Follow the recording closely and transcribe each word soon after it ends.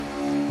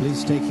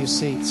Please take your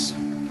seats.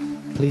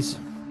 Please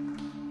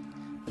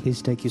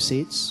take your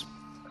seats.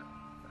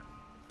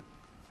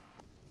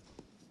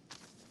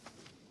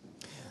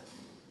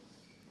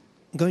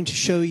 I'm going to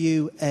show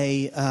you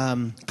a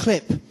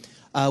clip.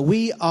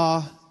 We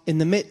are in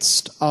the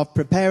midst of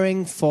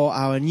preparing for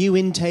our new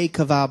intake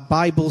of our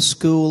Bible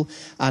school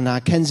and our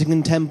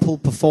Kensington Temple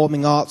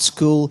Performing Arts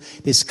School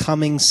this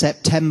coming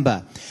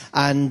September.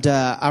 And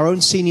our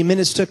own senior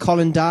minister,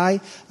 Colin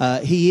Dye,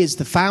 he is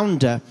the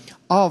founder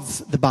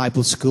of the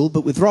Bible school,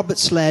 but with Robert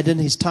Sladen,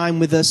 his time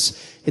with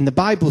us in the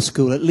Bible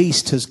school at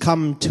least has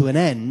come to an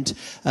end.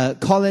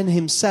 Colin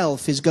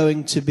himself is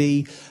going to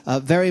be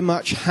very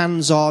much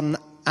hands-on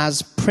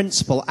as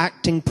principal,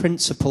 acting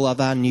principal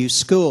of our new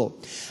school.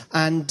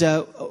 And,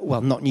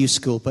 well, not new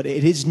school, but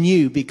it is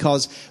new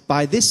because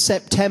by this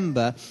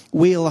September,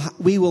 we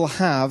will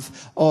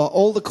have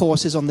all the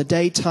courses on the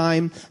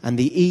daytime and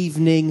the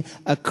evening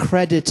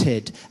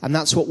accredited. And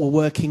that's what we're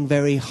working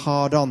very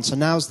hard on. So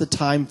now's the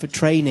time for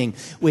training.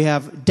 We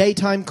have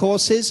daytime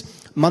courses,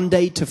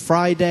 Monday to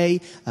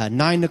Friday,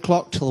 9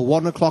 o'clock till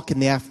 1 o'clock in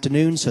the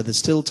afternoon. So there's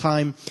still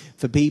time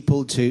for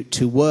people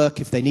to work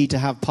if they need to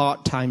have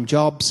part-time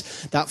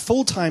jobs. That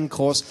full-time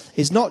course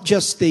is not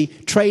just the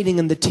training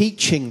and the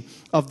teaching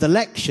of the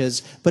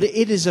lectures, but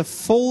it is a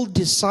full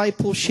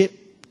discipleship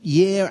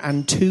year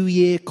and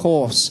 2-year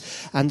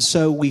course. And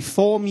so we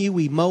form you,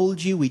 we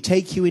mold you, we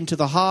take you into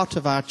the heart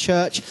of our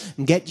church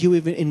and get you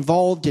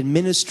involved in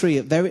ministry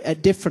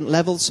at different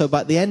levels. So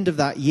by the end of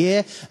that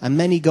year, and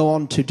many go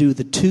on to do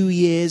the 2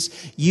 years,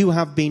 you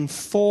have been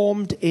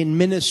formed in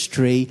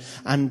ministry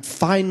and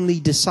finally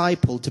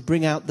discipled to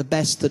bring out the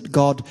best that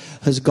God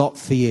has got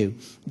for you.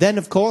 Then,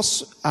 of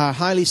course, our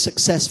highly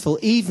successful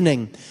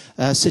evening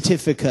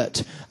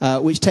certificate,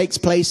 which takes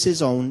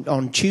places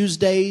on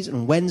Tuesdays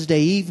and Wednesday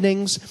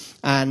evenings,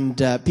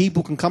 and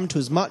people can come to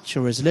as much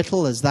or as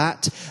little as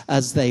that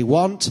as they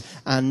want.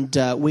 And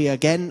we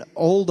again,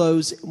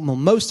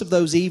 most of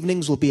those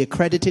evenings will be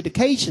accredited.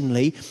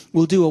 Occasionally,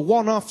 we'll do a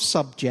one-off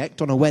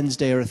subject on a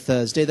Wednesday or a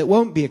Thursday that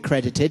won't be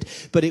accredited,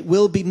 but it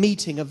will be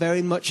meeting a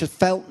very much a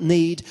felt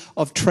need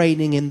of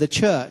training in the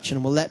church,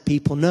 and we'll let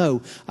people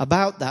know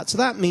about that. So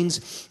that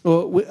means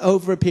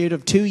over a period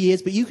of 2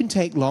 years, but you can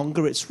take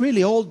longer. It's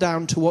really all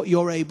down to what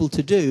you're able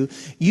to do.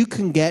 You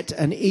can get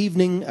an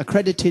evening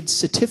accredited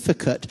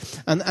certificate,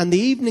 and the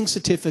evening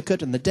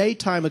certificate and the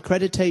daytime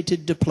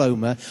accredited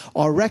diploma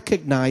are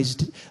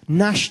recognized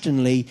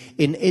nationally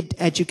in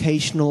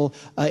educational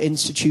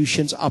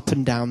institutions up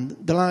and down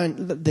the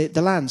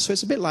land. So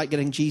it's a bit like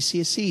getting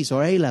GCSEs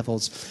or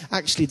A-levels.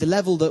 Actually, the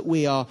level that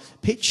we are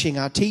pitching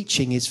our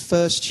teaching is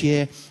first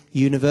year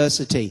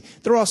university.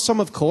 There are some,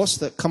 of course,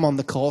 that come on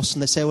the course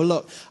and they say, well,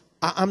 look,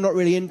 I'm not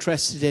really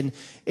interested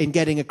in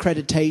getting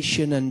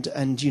accreditation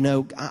and you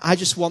know, I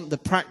just want the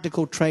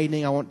practical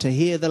training. I want to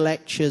hear the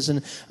lectures.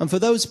 And for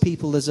those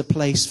people, there's a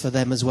place for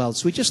them as well.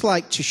 So we just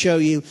like to show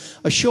you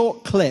a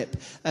short clip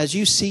as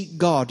you seek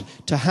God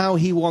to how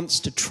he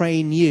wants to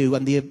train you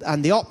and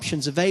the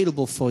options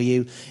available for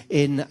you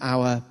in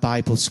our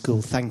Bible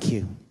school. Thank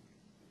you.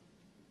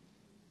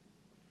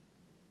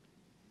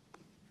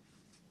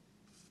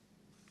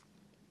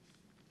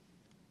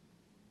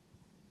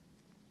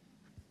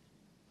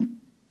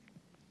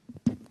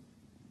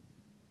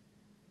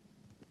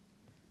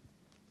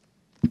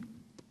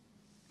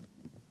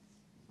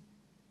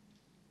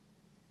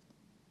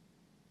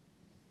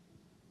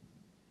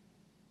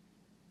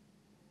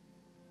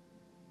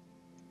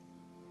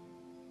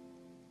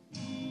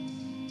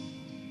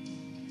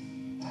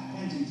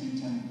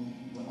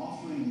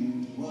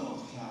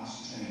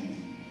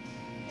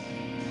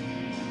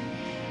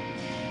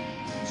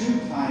 Two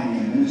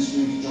pioneer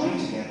ministries join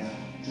together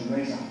to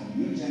raise up a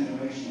new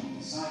generation of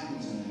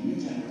disciples and a new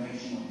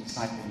generation of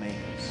disciple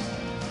makers.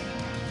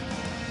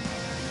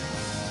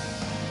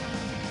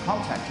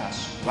 Contact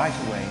us right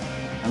away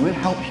and we'll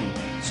help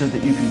you so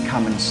that you can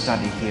come and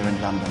study here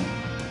in London.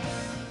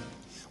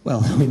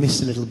 Well, we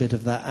missed a little bit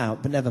of that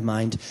out, but never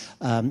mind.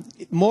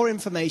 More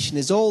information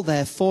is all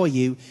there for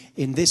you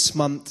in this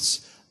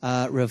month's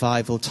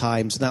Revival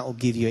Times, and that will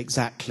give you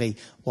exactly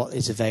what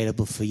is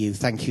available for you.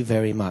 Thank you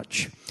very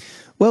much.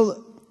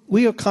 Well,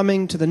 we are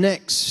coming to the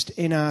next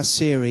in our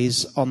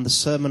series on the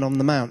Sermon on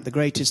the Mount, the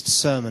greatest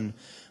sermon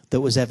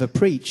that was ever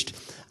preached.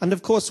 And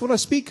of course, when I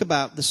speak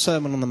about the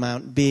Sermon on the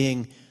Mount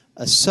being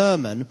a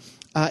sermon,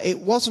 it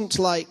wasn't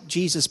like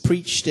Jesus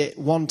preached it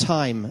one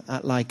time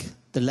at like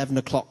the 11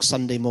 o'clock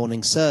Sunday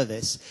morning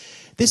service.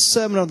 This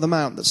Sermon on the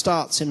Mount that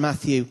starts in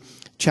Matthew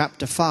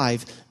chapter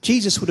 5,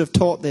 Jesus would have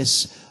taught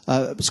this,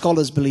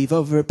 scholars believe,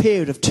 over a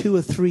period of 2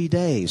 or 3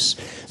 days.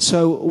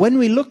 So when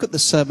we look at the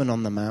Sermon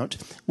on the Mount,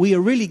 we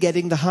are really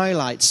getting the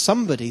highlights.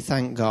 Somebody,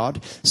 thank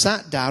God,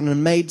 sat down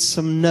and made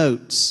some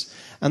notes.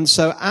 And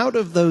so out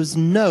of those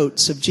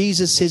notes of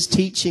Jesus'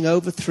 teaching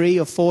over 3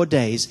 or 4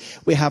 days,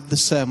 we have the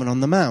Sermon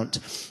on the Mount.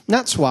 And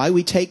that's why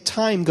we take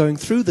time going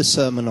through the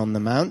Sermon on the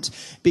Mount,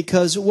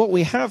 because what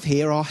we have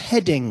here are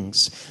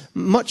headings.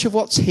 Much of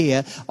what's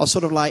here are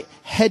sort of like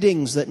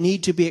headings that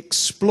need to be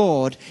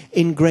explored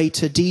in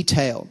greater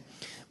detail.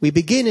 We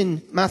begin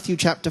in Matthew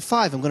chapter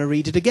 5. I'm going to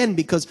read it again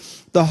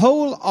because the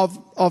whole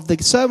of the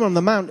Sermon on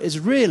the Mount is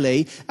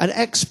really an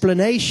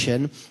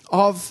explanation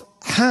of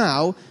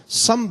how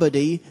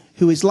somebody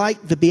who is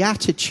like the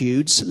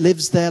Beatitudes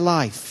lives their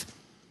life.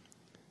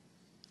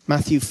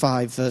 Matthew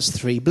 5 verse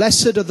 3.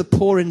 Blessed are the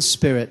poor in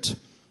spirit,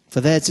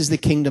 for theirs is the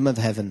kingdom of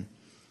heaven.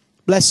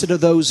 Blessed are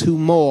those who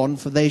mourn,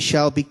 for they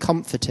shall be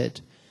comforted.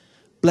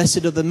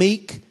 Blessed are the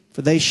meek,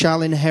 for they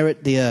shall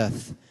inherit the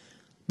earth.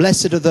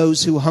 Blessed are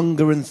those who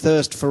hunger and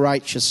thirst for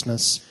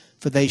righteousness,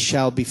 for they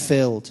shall be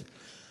filled.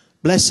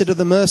 Blessed are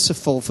the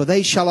merciful, for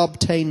they shall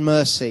obtain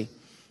mercy.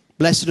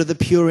 Blessed are the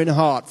pure in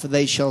heart, for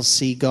they shall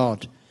see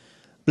God.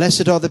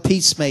 Blessed are the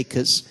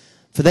peacemakers,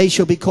 for they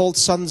shall be called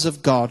sons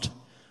of God.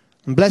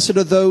 And blessed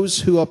are those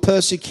who are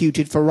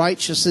persecuted for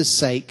righteousness'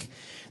 sake.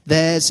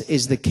 Theirs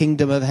is the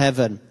kingdom of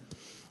heaven.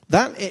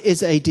 That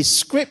is a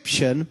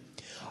description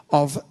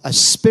of a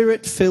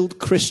spirit-filled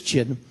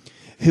Christian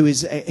who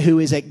is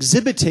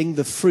exhibiting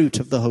the fruit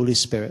of the Holy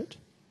Spirit.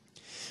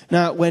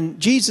 Now, when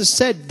Jesus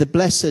said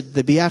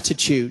the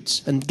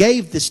Beatitudes, and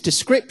gave this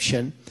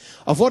description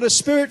of what a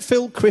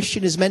spirit-filled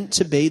Christian is meant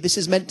to be, this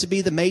is meant to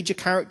be the major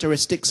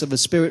characteristics of a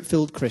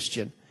spirit-filled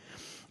Christian.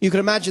 You can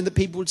imagine that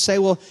people would say,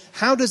 well,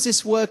 how does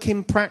this work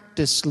in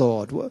practice,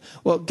 Lord?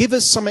 Well, give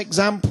us some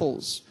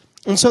examples.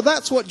 And so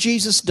that's what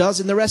Jesus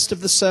does in the rest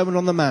of the Sermon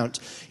on the Mount.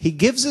 He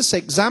gives us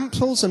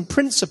examples and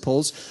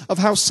principles of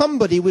how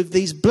somebody with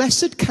these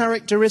blessed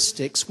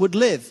characteristics would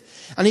live.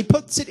 And he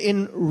puts it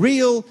in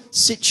real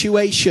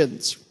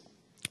situations.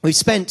 We've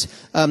spent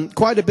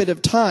quite a bit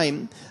of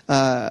time,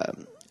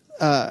 and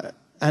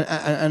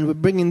we're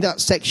bringing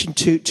that section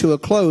to a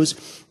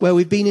close, where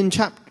we've been in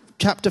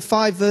chapter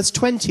 5, verse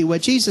 20, where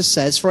Jesus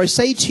says, for I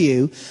say to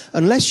you,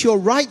 unless your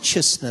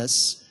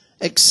righteousness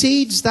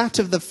exceeds that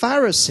of the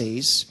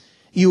Pharisees,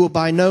 you will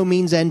by no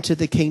means enter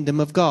the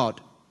kingdom of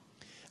God.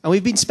 And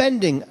we've been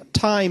spending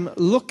time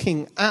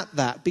looking at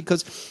that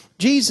because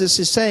Jesus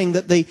is saying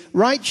that the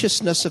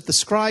righteousness of the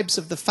scribes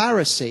of the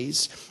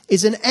Pharisees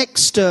is an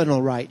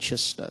external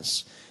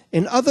righteousness.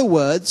 In other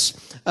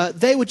words,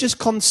 they were just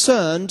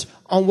concerned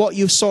on what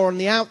you saw on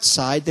the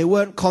outside. They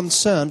weren't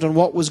concerned on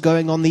what was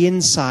going on the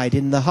inside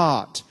in the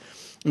heart.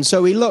 And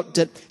so we looked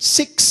at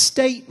 6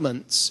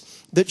 statements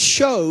that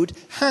showed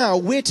how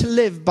we're to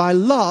live by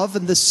love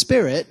and the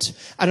Spirit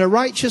and a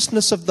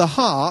righteousness of the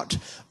heart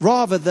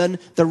rather than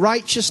the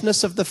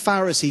righteousness of the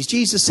Pharisees.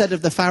 Jesus said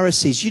of the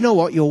Pharisees, you know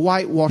what, you're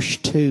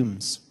whitewashed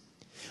tombs.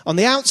 On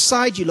the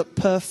outside you look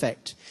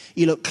perfect.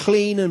 You look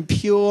clean and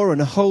pure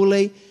and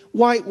holy,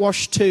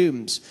 whitewashed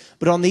tombs.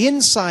 But on the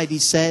inside, he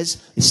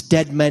says, it's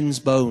dead men's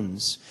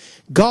bones.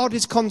 God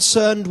is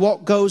concerned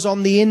what goes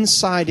on the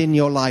inside in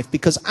your life,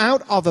 because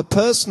out of a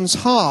person's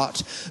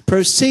heart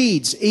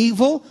proceeds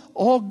evil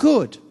or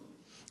good.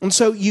 And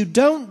so you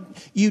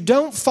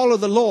don't follow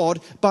the Lord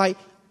by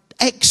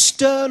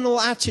external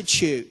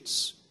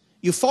attitudes.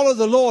 You follow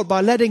the Lord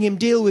by letting him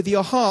deal with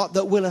your heart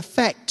that will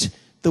affect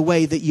the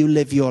way that you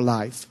live your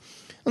life.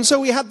 And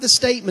so we had the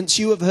statements,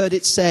 you have heard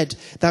it said,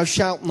 thou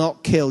shalt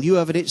not kill. You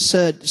have heard it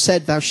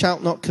said, thou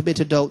shalt not commit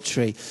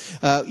adultery.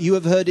 You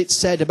have heard it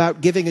said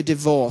about giving a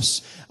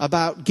divorce,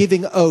 about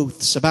giving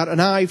oaths, about an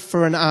eye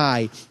for an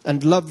eye,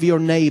 and love your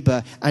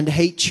neighbor and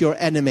hate your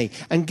enemy.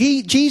 And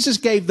Jesus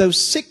gave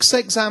those 6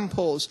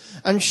 examples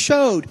and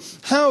showed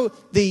how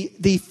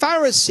the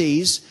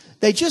Pharisees,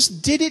 they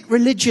just did it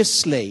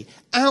religiously,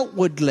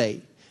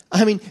 outwardly.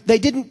 I mean, they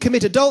didn't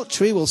commit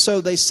adultery, well, so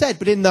they said,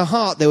 but in their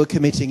heart they were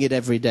committing it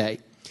every day.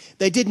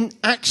 They didn't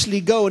actually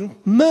go and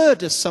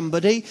murder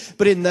somebody,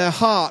 but in their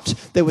heart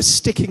they were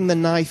sticking the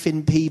knife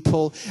in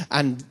people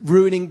and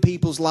ruining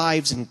people's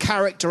lives and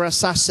character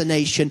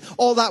assassination.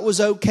 All that was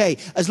okay,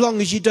 as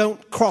long as you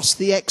don't cross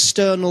the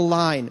external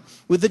line.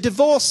 With the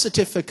divorce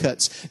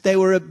certificates, they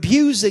were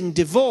abusing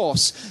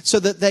divorce so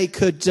that they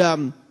could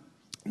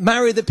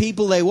marry the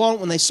people they want.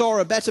 When they saw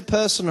a better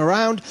person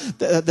around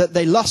that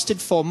they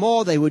lusted for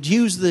more, they would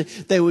use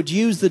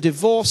the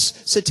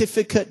divorce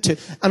certificate to,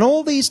 and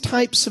all these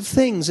types of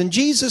things. And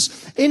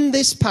Jesus in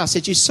this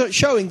passage is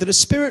showing that a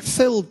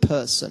spirit-filled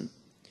person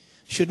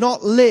should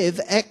not live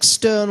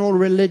external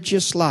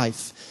religious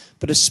life,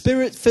 but a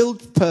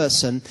spirit-filled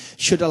person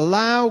should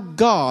allow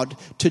God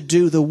to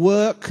do the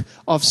work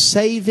of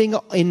saving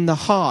in the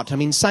heart. I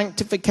mean,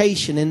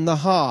 sanctification in the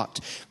heart.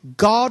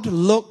 God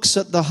looks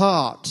at the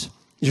heart.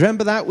 You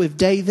remember that with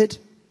David?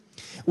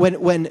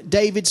 When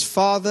David's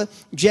father,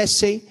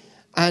 Jesse,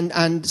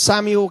 and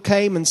Samuel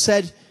came and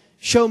said,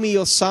 show me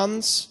your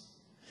sons.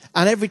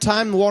 And every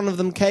time one of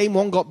them came,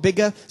 one got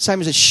bigger.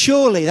 Samuel said,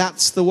 surely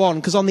that's the one.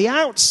 Because on the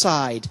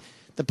outside,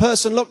 the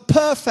person looked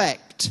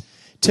perfect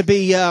to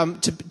be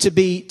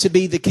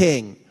the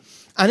king.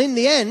 And in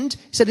the end,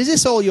 he said, is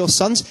this all your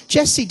sons?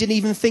 Jesse didn't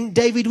even think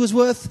David was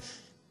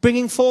worth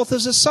bringing forth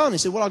as a son. He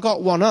said, well, I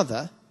got one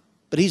other,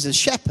 but he's a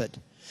shepherd.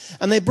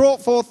 And they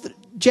brought forth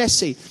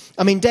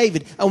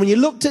David. And when you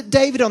looked at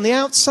David on the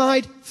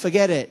outside,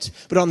 forget it.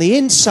 But on the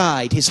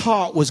inside, his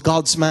heart was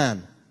God's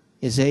man.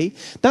 You see?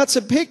 That's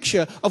a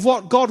picture of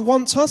what God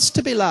wants us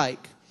to be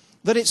like.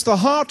 that it's the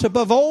heart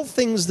above all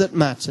things that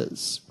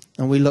matters.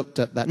 And we looked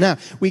at that. Now,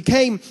 we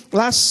came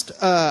last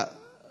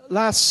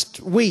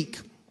week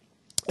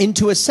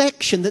into a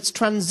section that's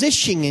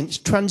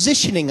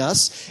transitioning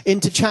us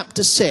into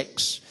chapter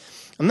 6.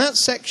 And that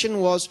section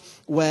was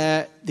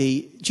where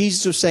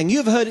Jesus was saying,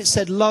 you've heard it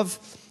said, love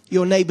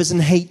your neighbors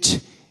and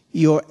hate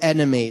your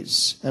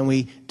enemies. And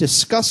we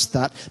discussed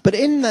that. But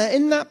in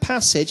that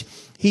passage,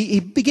 he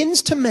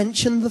begins to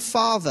mention the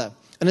Father.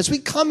 And as we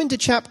come into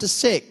chapter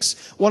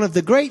 6, one of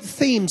the great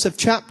themes of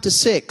chapter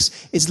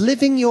 6 is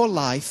living your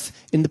life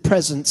in the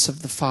presence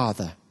of the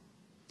Father.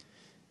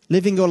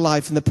 Living your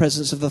life in the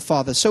presence of the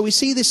Father. So we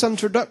see this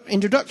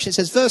introduction. It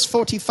says, verse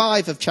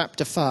 45 of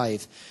chapter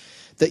 5,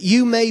 that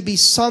you may be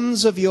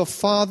sons of your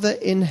Father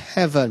in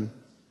heaven.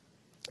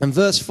 And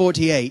verse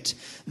 48,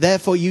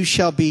 therefore you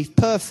shall be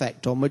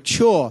perfect or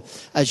mature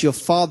as your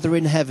Father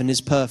in heaven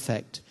is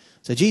perfect.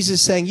 So Jesus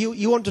is saying,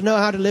 you want to know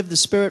how to live the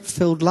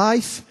Spirit-filled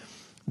life?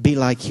 Be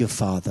like your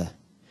Father.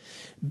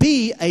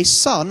 Be a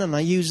son, and I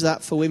use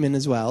that for women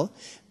as well.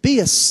 Be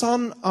a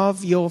son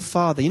of your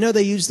Father. You know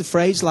they use the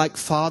phrase like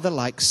father,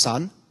 like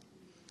son.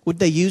 Would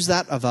they use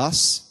that of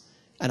us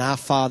and our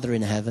Father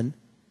in heaven?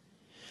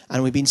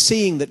 And we've been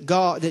seeing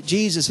that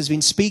Jesus has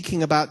been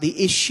speaking about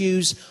the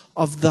issues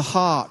of the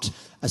heart,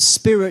 a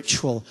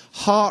spiritual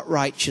heart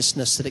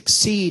righteousness that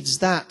exceeds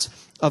that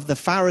of the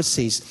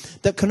Pharisees,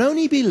 that can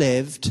only be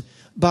lived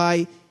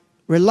by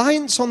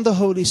reliance on the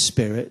Holy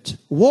Spirit,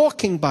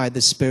 walking by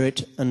the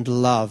Spirit, and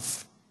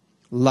love.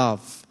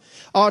 Love.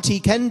 R.T.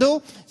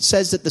 Kendall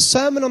says that the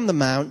Sermon on the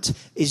Mount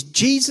is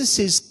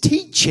Jesus'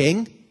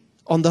 teaching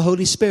on the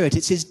Holy Spirit.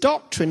 It's his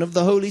doctrine of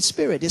the Holy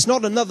Spirit. It's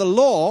not another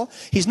law.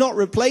 He's not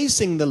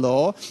replacing the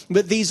law,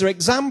 but these are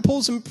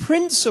examples and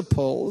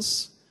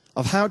principles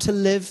of how to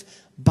live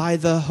by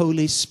the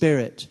Holy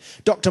Spirit.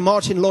 Dr.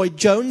 Martin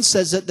Lloyd-Jones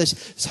says that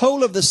this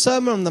whole of the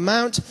Sermon on the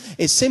Mount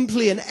is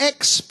simply an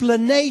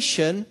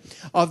explanation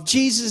of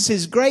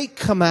Jesus' great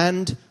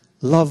command,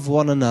 love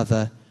one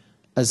another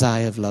as I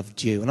have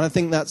loved you. And I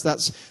think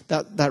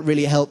that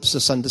really helps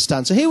us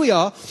understand. So here we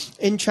are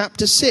in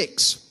chapter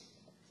 6.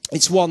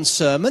 It's one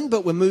sermon,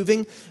 but we're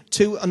moving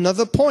to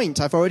another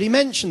point. I've already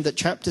mentioned that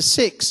chapter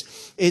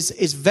 6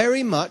 is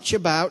very much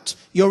about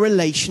your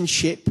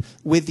relationship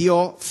with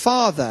your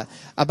Father,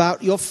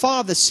 about your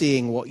Father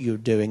seeing what you're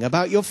doing,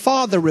 about your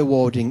Father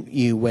rewarding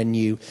you when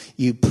you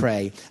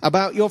pray,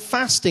 about your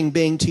fasting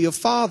being to your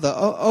Father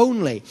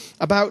only,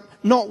 about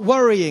not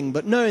worrying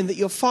but knowing that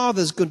your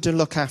Father's going to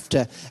look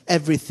after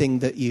everything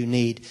that you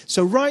need.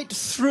 So right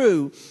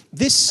through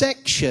this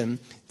section,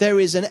 there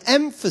is an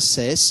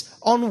emphasis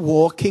on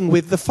walking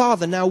with the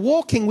Father. Now,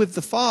 walking with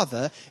the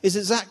Father is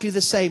exactly the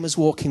same as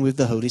walking with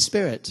the Holy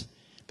Spirit,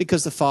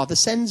 because the Father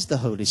sends the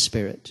Holy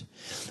Spirit.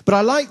 But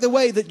I like the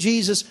way that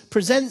Jesus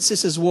presents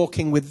this as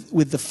walking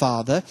with the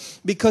Father,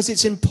 because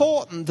it's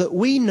important that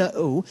we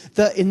know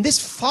that in this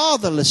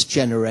fatherless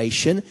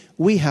generation,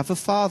 we have a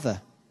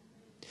Father.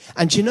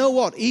 And you know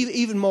what?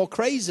 Even more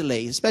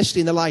crazily,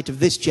 especially in the light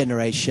of this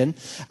generation,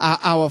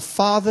 our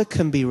Father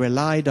can be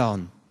relied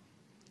on.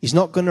 He's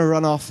not going to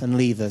run off and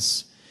leave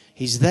us.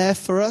 He's there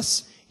for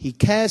us. He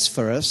cares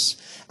for us.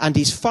 And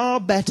he's far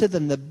better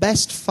than the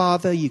best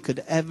father you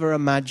could ever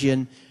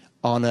imagine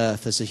on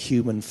earth as a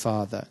human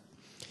father.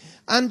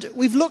 And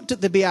we've looked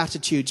at the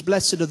Beatitudes.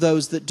 Blessed are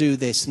those that do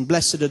this, and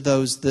blessed are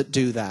those that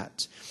do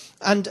that.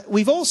 And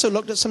we've also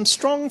looked at some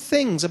strong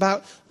things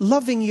about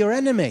loving your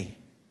enemy.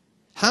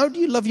 How do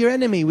you love your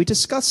enemy? We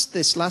discussed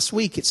this last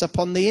week. It's up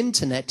on the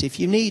internet if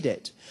you need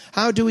it.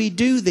 How do we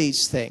do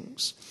these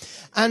things?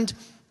 And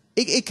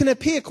it can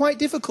appear quite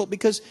difficult,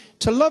 because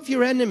to love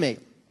your enemy,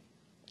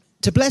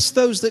 to bless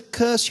those that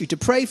curse you, to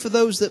pray for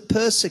those that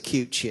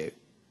persecute you,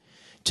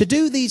 to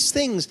do these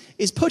things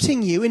is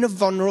putting you in a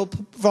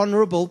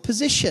vulnerable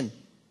position.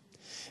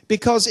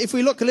 Because if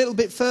we look a little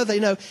bit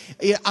further,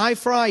 eye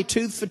for eye,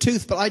 tooth for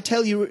tooth, but I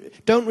tell you,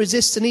 don't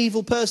resist an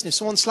evil person. If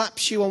someone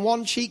slaps you on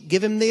one cheek,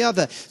 give him the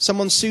other.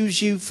 Someone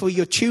sues you for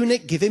your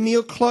tunic, give him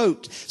your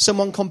cloak.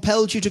 Someone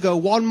compels you to go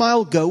 1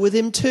 mile, go with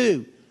him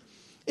 2.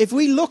 If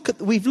we've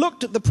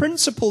looked at the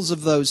principles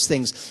of those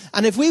things,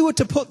 and if we were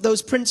to put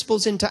those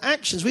principles into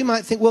actions, we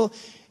might think, well,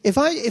 if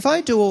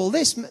I do all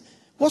this,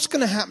 what's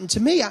going to happen to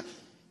me?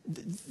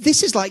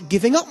 This is like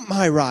giving up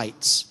my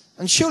rights.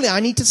 And surely I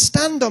need to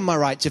stand on my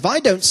rights. If I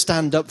don't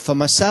stand up for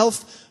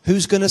myself,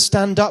 who's going to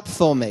stand up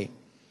for me?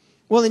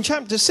 Well, in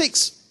chapter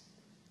 6,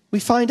 we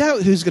find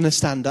out who's going to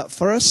stand up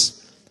for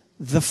us.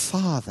 The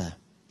Father.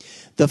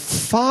 The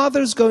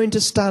Father's going to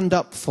stand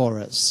up for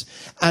us.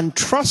 And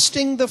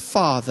trusting the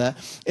Father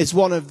is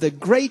one of the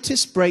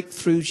greatest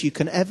breakthroughs you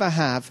can ever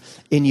have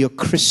in your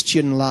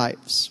Christian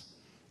lives.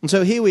 And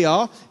so here we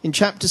are in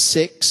chapter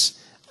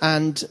 6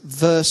 and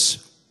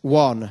verse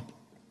 1.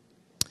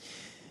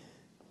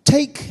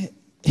 Take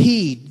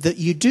heed that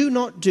you do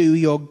not do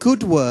your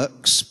good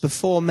works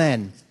before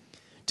men,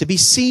 to be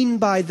seen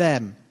by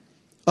them.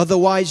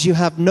 Otherwise you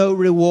have no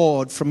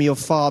reward from your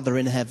Father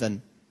in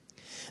heaven.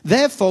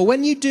 Therefore,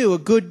 when you do a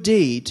good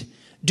deed,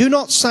 Do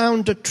not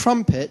sound a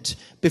trumpet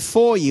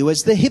before you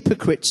as the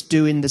hypocrites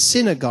do in the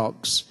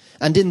synagogues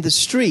and in the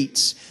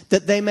streets,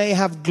 that they may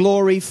have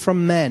glory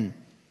from men.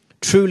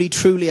 Truly,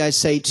 truly, I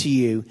say to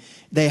you,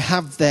 they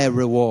have their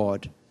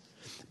reward.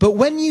 But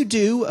when you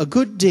do a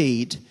good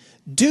deed,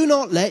 do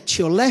not let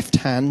your left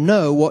hand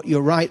know what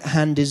your right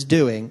hand is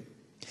doing,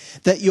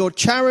 that your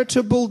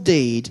charitable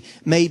deed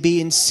may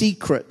be in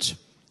secret,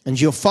 and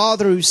your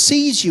Father who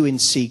sees you in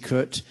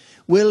secret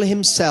will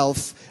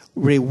himself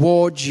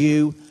reward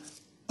you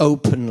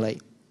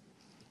openly.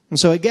 And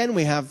so again,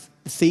 we have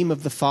the theme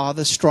of the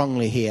Father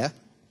strongly here.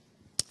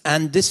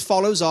 And this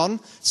follows on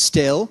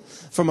still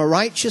from a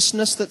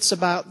righteousness that's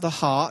about the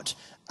heart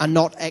and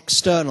not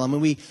external. I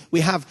mean,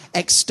 we have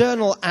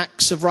external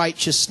acts of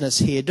righteousness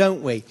here,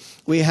 don't we?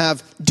 We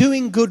have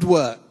doing good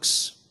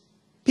works.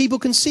 People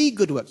can see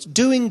good works,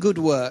 doing good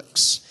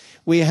works.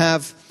 We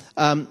have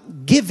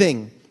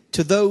giving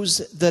to those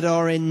that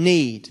are in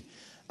need.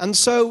 And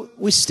so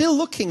we're still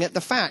looking at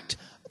the fact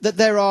that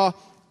there are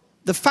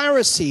the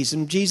Pharisees,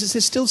 and Jesus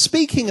is still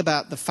speaking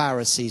about the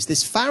Pharisees.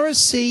 This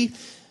Pharisee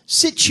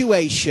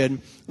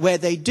situation where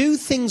they do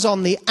things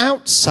on the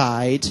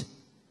outside,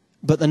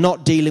 but they're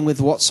not dealing with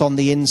what's on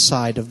the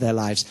inside of their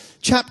lives.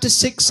 Chapter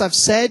 6, I've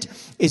said,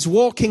 is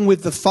walking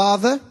with the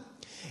Father.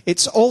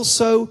 It's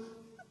also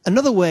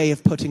another way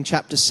of putting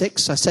chapter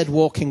 6, I said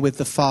walking with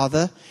the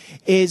Father,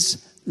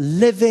 is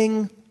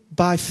living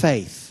by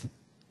faith.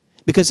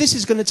 Because this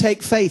is going to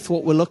take faith,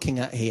 what we're looking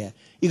at here.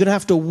 You're going to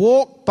have to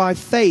walk by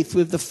faith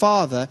with the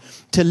Father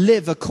to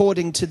live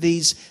according to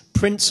these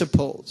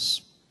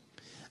principles.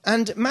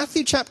 And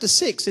Matthew chapter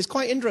 6 is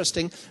quite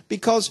interesting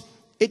because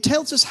it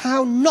tells us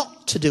how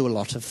not to do a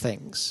lot of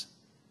things.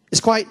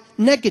 It's quite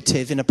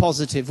negative in a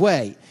positive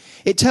way.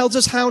 It tells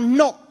us how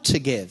not to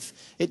give.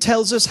 It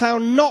tells us how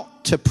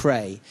not to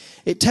pray.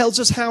 It tells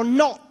us how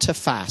not to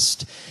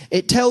fast.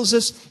 It tells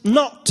us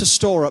not to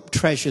store up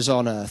treasures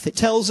on earth. It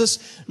tells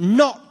us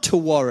not to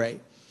worry.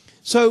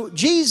 So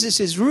Jesus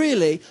is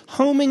really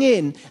homing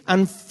in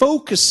and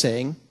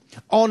focusing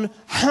on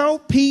how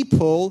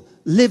people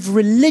live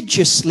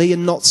religiously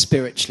and not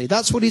spiritually.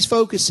 That's what he's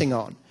focusing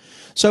on.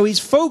 So he's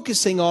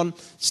focusing on,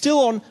 still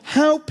on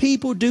how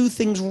people do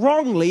things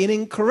wrongly and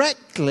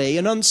incorrectly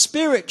and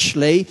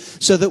unspiritually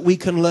so that we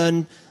can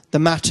learn the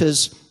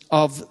matters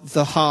of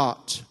the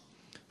heart.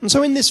 And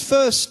so in this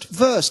first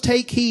verse,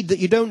 take heed that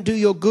you don't do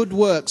your good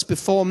works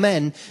before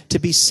men to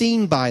be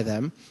seen by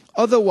them.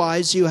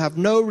 Otherwise you have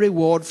no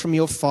reward from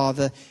your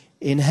Father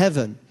in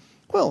heaven.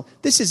 Well,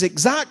 this is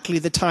exactly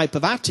the type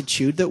of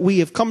attitude that we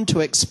have come to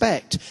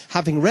expect,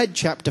 having read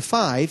chapter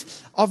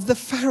 5, of the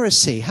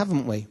Pharisee,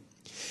 haven't we?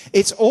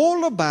 It's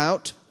all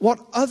about what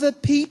other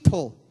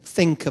people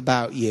think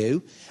about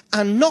you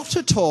and not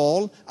at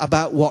all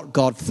about what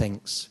God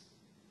thinks.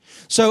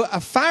 So a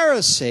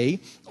Pharisee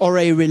or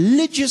a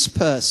religious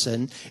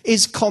person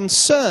is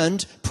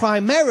concerned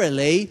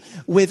primarily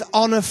with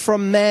honor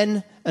from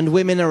men and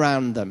women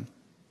around them.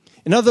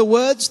 In other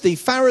words, the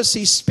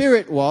Pharisee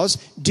spirit was,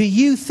 do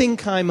you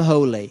think I'm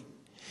holy?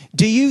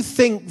 Do you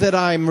think that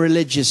I'm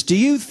religious? Do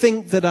you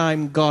think that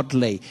I'm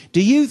godly? Do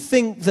you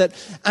think that...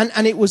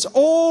 And it was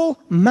all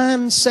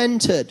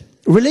man-centered.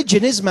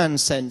 Religion is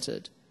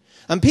man-centered.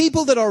 And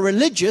people that are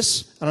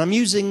religious, and I'm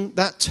using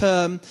that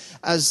term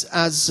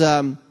as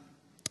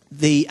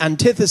the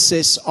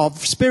antithesis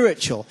of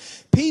spiritual.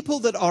 People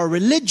that are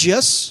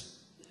religious,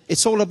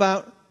 it's all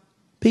about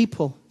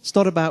people. It's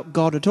not about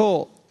God at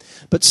all.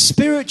 But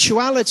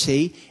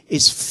spirituality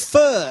is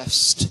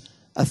first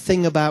a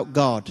thing about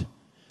God.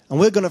 And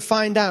we're going to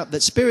find out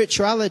that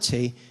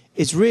spirituality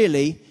is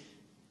really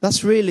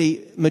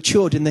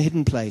matured in the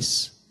hidden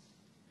place.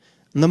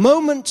 And the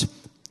moment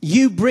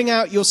you bring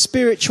out your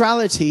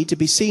spirituality to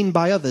be seen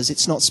by others,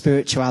 it's not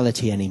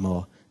spirituality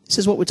anymore. This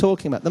is what we're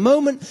talking about. The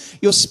moment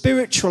your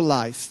spiritual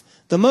life,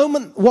 the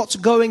moment what's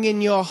going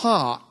in your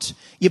heart,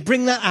 you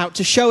bring that out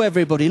to show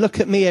everybody, look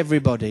at me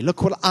everybody,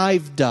 look what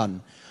I've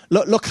done.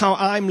 Look how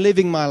I'm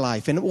living my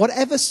life in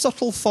whatever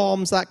subtle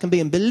forms that can be.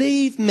 And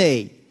believe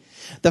me,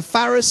 the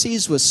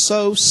Pharisees were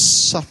so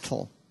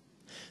subtle.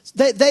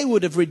 They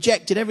would have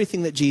rejected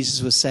everything that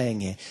Jesus was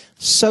saying here.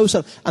 So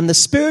subtle. And the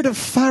spirit of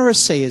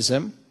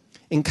Pharisaism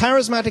in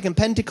charismatic and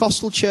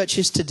Pentecostal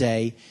churches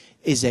today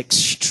is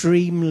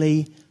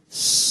extremely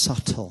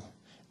subtle.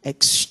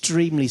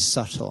 Extremely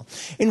subtle.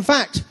 In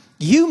fact,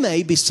 you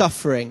may be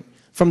suffering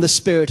from the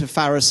spirit of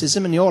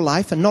Pharisaism in your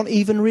life and not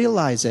even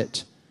realize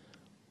it.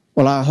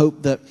 Well, I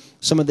hope that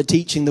some of the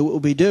teaching that we'll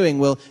be doing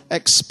will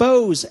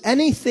expose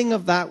anything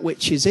of that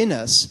which is in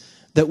us,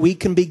 that we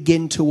can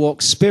begin to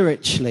walk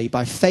spiritually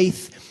by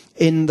faith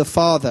in the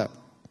Father.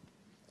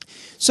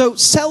 So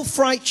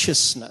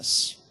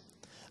self-righteousness,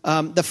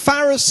 the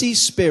Pharisee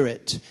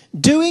spirit,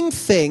 doing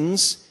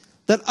things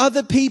that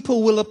other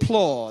people will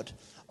applaud,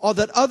 or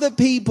that other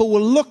people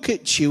will look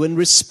at you and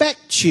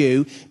respect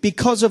you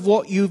because of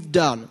what you've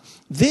done.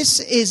 This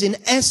is in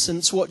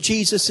essence what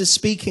Jesus is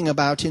speaking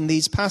about in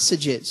these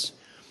passages.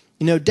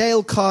 You know,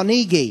 Dale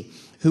Carnegie,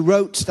 who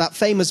wrote that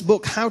famous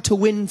book, How to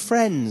Win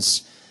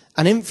Friends,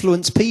 and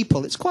influence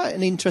people. It's quite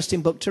an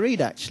interesting book to read,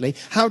 actually.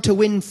 How to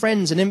Win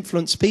Friends and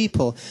Influence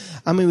People.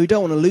 I mean, we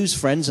don't want to lose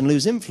friends and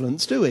lose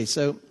influence, do we?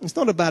 So it's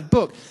not a bad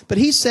book. But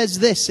he says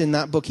this in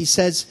that book. He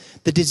says,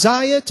 the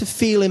desire to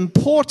feel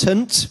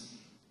important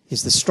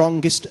is the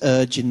strongest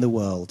urge in the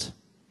world.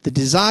 The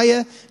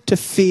desire to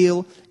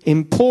feel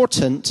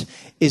important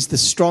is the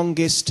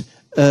strongest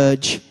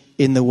urge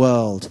in the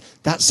world.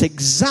 That's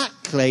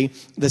exactly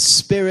the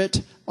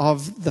spirit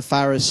of the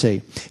Pharisee.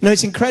 You know,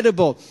 it's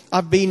incredible.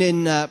 I've been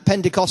in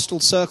Pentecostal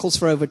circles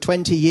for over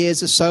 20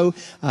 years or so.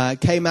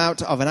 Came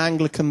out of an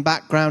Anglican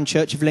background,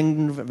 Church of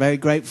England. Very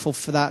grateful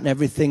for that and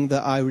everything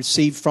that I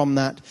received from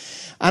that.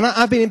 And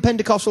I've been in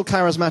Pentecostal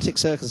charismatic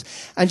circles.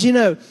 And you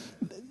know,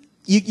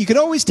 you can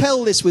always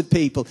tell this with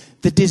people.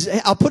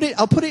 I'll put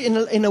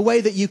it in a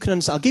way that you can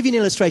understand. I'll give you an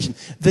illustration.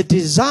 The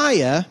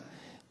desire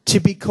to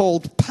be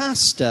called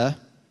pastor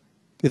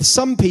with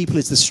some people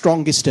is the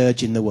strongest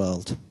urge in the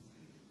world.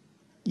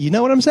 You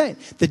know what I'm saying?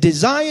 The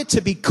desire to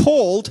be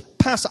called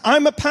pastor.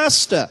 I'm a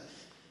pastor.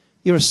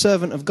 You're a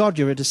servant of God.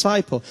 You're a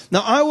disciple.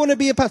 Now, I want to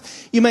be a pastor.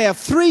 You may have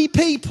 3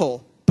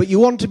 people, but you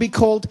want to be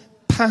called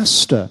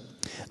pastor.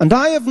 And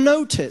I have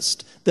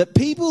noticed that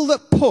people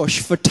that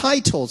push for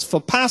titles for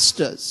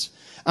pastors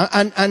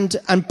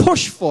and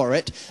push for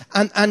it,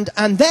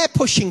 and they're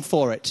pushing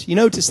for it. You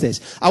notice this.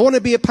 I want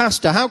to be a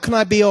pastor. How can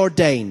I be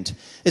ordained?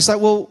 It's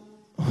like, well,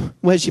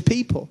 where's your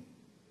people?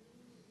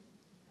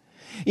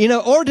 You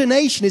know,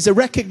 ordination is a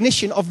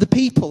recognition of the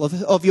people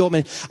of your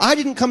ministry. I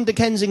didn't come to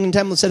Kensington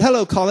Temple and said,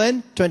 hello,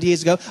 Colin, 20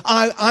 years ago.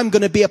 I'm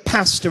going to be a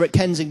pastor at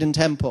Kensington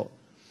Temple.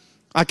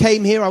 I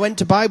came here, I went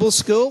to Bible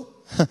school.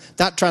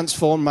 That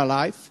transformed my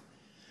life.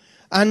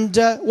 And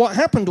what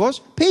happened was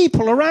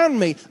people around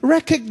me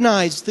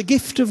recognized the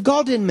gift of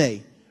God in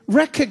me.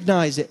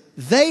 Recognized it.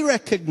 They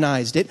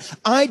recognized it.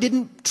 I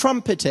didn't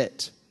trumpet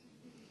it.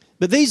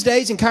 But these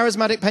days in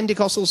charismatic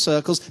Pentecostal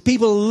circles,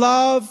 people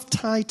love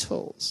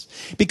titles.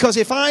 Because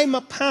if I'm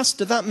a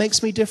pastor, that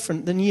makes me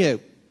different than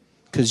you.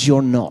 Because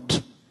you're not.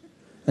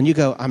 And you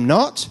go, I'm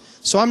not?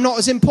 So I'm not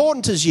as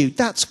important as you.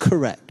 That's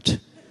correct.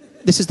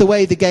 This is the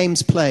way the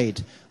game's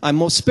played. I'm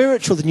more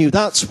spiritual than you.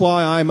 That's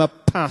why I'm a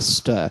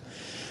pastor.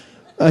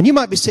 And you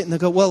might be sitting there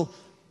and go, well,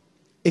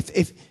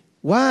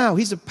 wow,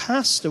 he's a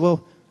pastor.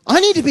 Well, I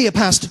need to be a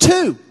pastor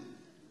too.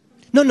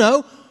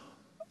 No,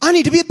 I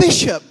need to be a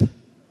bishop.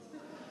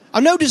 I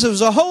noticed there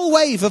was a whole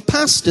wave of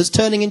pastors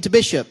turning into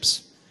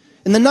bishops.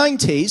 In the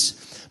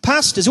 90s,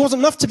 pastors, it wasn't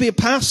enough to be a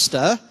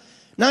pastor.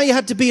 Now you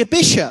had to be a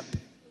bishop.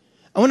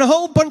 And when a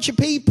whole bunch of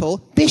people,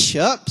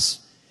 bishops,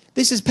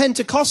 this is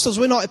Pentecostals,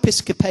 we're not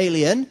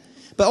Episcopalian,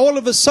 but all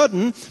of a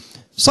sudden,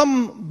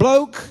 some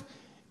bloke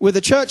with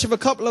a church of a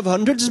couple of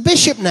hundred is a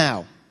bishop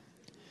now.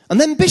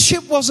 And then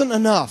bishop wasn't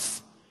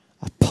enough.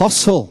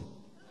 Apostle.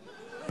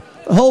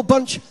 A whole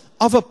bunch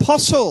of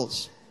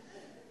apostles.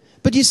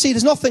 But you see,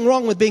 there's nothing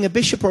wrong with being a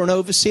bishop or an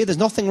overseer. There's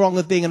nothing wrong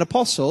with being an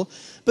apostle.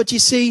 But you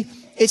see,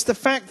 it's the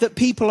fact that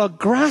people are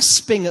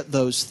grasping at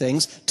those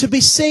things to be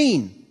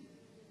seen.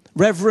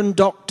 Reverend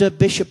Dr.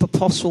 Bishop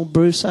Apostle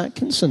Bruce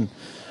Atkinson,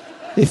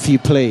 if you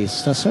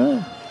please. That's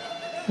right.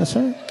 That's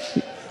right.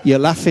 You're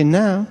laughing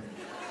now.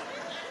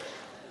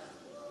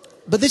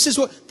 But this is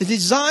what, the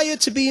desire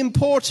to be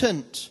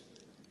important.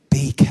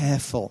 Be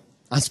careful.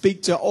 I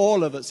speak to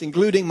all of us,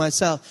 including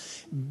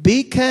myself.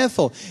 Be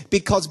careful,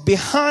 because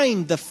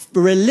behind the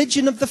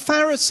religion of the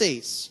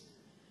Pharisees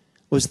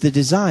was the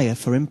desire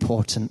for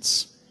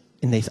importance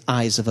in the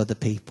eyes of other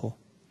people.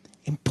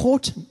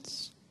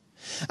 Importance.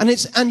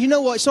 And you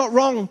know what? It's not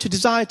wrong to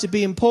desire to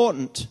be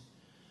important.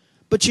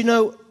 But you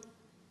know,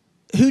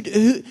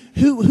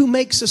 who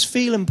makes us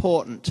feel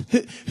important?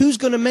 Who's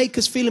going to make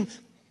us feel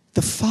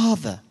the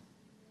Father.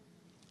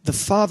 The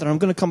Father. I'm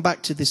going to come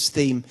back to this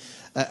theme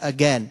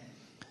again.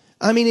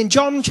 I mean, in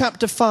John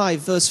chapter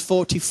 5, verse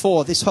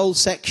 44, this whole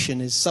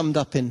section is summed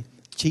up in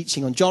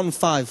teaching on John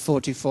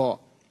 5:44.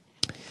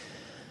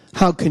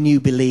 How can you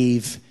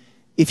believe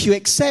if you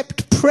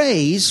accept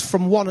praise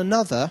from one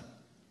another,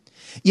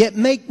 yet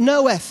make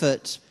no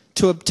effort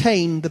to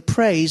obtain the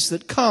praise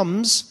that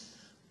comes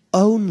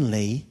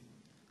only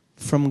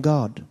from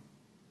God?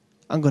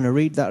 I'm going to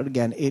read that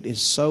again. It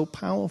is so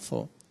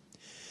powerful.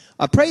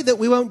 I pray that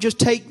we won't just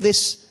take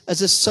this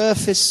as a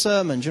surface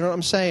sermon. Do you know what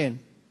I'm saying?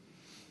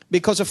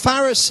 Because a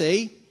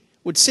Pharisee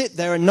would sit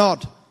there and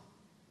nod.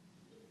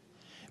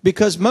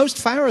 Because most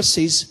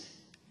Pharisees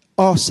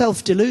are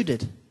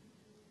self-deluded.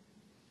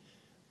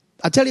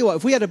 I tell you what,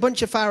 if we had a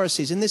bunch of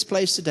Pharisees in this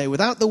place today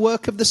without the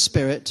work of the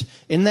Spirit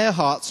in their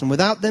hearts and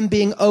without them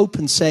being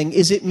open saying,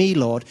 is it me,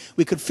 Lord?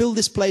 We could fill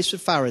this place with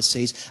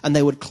Pharisees and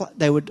they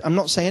would, I'm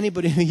not saying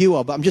anybody who you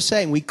are, but I'm just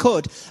saying we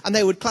could, and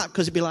they would clap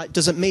because it'd be like,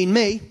 doesn't mean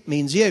me,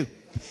 means you.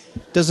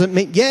 Doesn't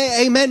mean,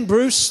 yeah, amen,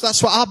 Bruce.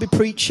 That's what I'll be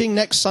preaching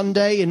next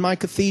Sunday in my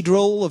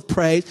cathedral of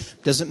praise.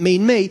 Doesn't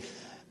mean me.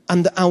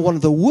 And one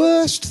of the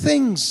worst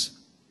things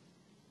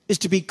is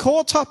to be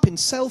caught up in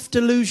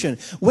self-delusion,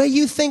 where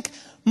you think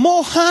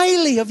more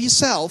highly of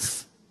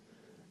yourself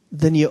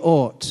than you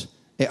ought.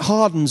 It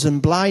hardens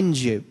and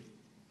blinds you.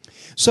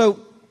 So,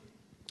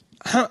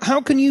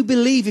 How can you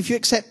believe if you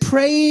accept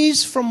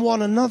praise from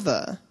one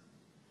another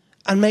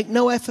and make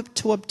no effort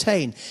to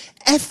obtain?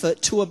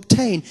 Effort to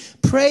obtain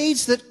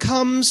praise that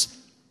comes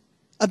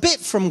a bit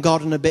from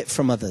God and a bit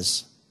from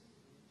others.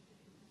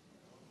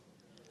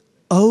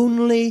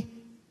 Only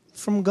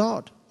from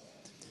God.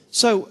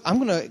 So I'm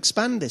going to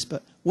expand this,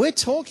 but we're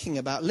talking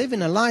about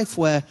living a life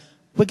where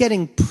we're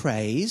getting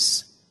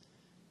praise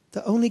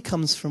that only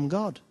comes from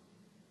God.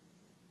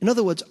 In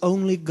other words,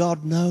 only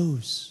God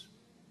knows.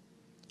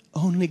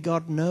 Only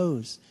God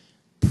knows.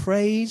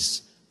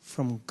 Praise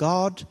from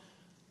God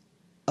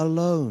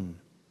alone.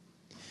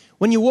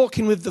 When you're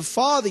walking with the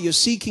Father, you're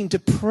seeking to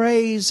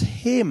praise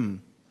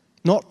Him,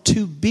 not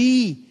to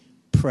be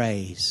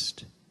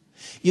praised.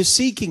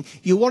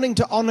 You're wanting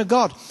to honor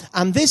God.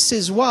 And this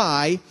is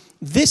why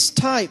this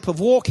type of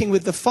walking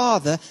with the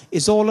Father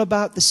is all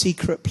about the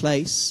secret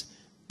place,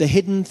 the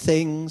hidden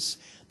things,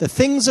 the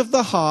things of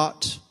the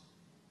heart,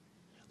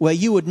 where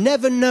you would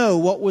never know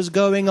what was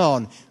going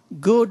on,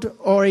 good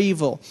or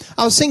evil.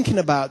 I was thinking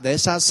about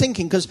this.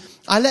 Because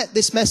I let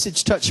this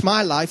message touch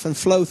my life and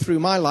flow through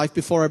my life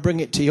before I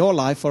bring it to your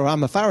life, or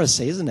I'm a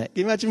Pharisee, isn't it?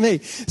 Can you imagine me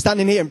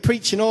standing here and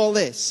preaching all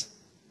this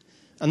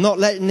and not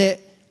letting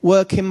it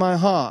work in my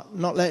heart,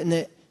 not letting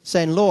it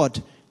saying,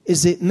 Lord,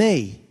 is it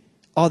me?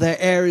 Are there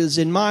areas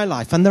in my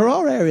life? And there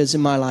are areas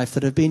in my life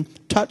that have been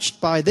touched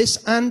by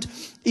this and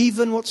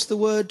even,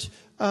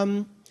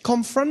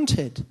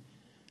 confronted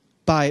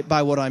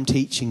by what I'm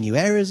teaching you.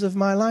 Areas of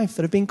my life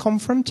that have been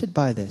confronted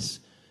by this.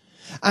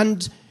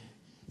 And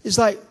it's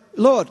like,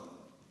 Lord,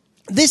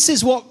 this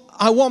is what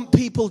I want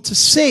people to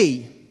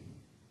see.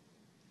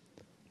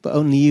 But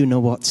only you know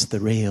what's the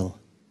real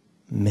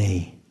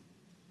me.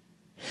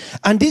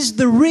 And is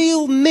the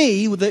real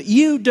me that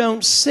you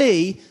don't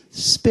see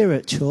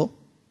spiritual?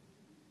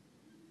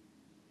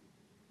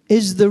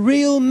 Is the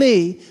real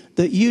me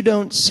that you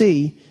don't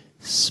see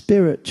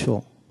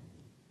spiritual?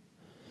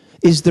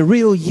 Is the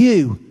real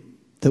you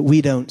that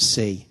we don't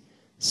see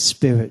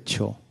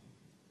spiritual?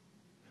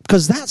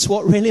 Because that's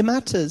what really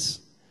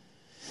matters.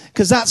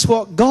 Because that's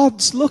what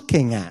God's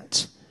looking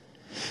at.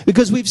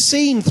 Because we've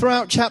seen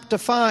throughout chapter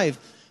 5,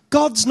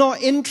 God's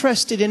not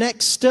interested in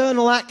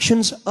external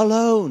actions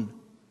alone.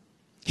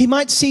 He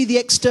might see the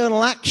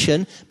external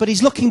action, but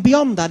he's looking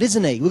beyond that,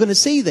 isn't he? We're going to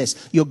see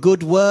this. Your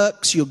good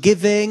works, your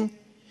giving.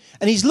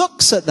 And he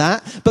looks at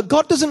that, but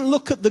God doesn't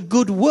look at the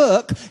good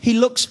work. He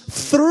looks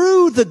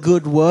through the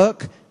good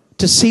work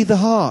to see the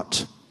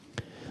heart.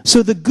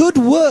 So the good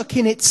work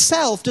in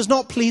itself does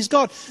not please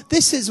God.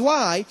 This is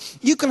why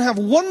you can have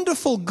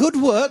wonderful good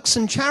works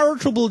and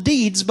charitable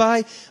deeds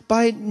by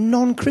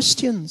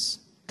non-Christians,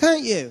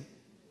 can't you?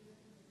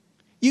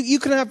 You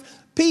can have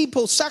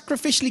people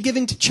sacrificially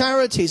giving to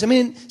charities. I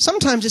mean,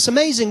 sometimes it's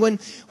amazing when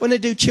they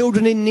do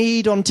Children in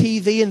Need on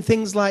TV and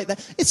things like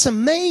that. It's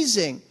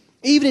amazing,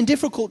 even in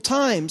difficult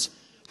times,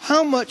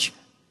 how much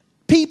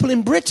people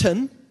in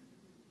Britain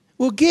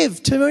will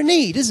give to a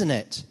need, isn't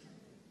it?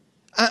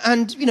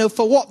 And,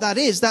 for what that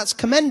is, that's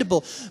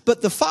commendable.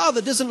 But the Father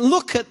doesn't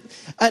look at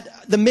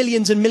the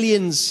millions and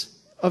millions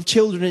of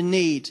children in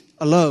need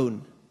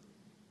alone.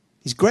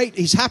 He's great.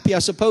 He's happy, I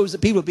suppose,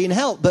 that people are being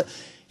helped. But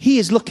he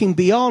is looking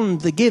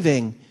beyond the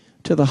giving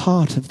to the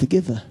heart of the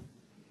giver.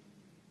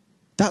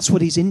 That's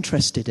what he's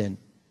interested in.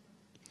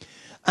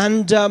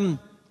 And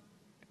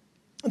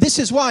this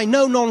is why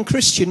no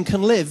non-Christian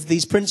can live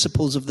these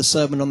principles of the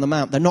Sermon on the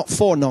Mount. They're not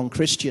for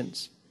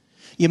non-Christians.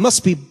 You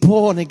must be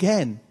born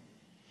again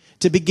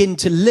to begin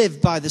to live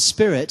by the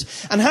Spirit.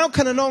 And how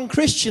can a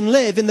non-Christian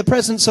live in the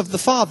presence of the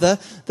Father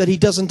that he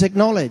doesn't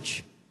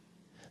acknowledge?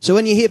 So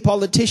when you hear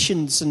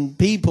politicians and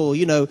people,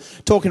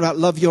 talking about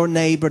love your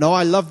neighbor, and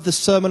I love the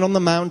Sermon on the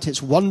Mount,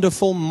 it's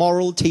wonderful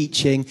moral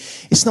teaching,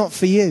 it's not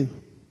for you.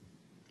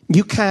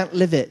 You can't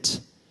live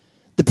it.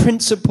 The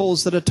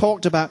principles that are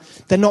talked about,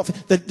 they're not,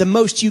 the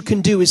most you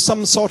can do is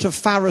some sort of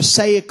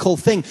Pharisaical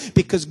thing,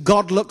 because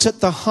God looks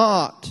at the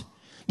heart.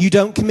 You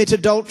don't commit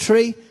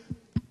adultery?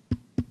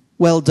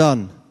 Well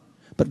done.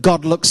 But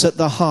God looks at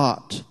the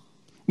heart.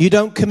 You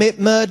don't commit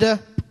murder?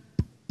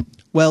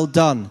 Well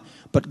done.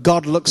 But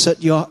God looks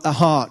at your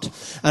heart.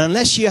 And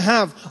unless you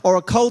have or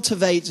are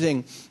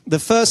cultivating the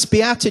first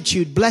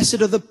beatitude,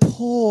 blessed are the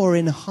poor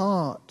in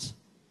heart.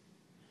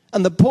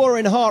 And the poor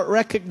in heart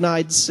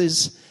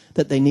recognizes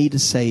that they need a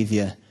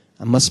Savior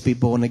and must be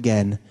born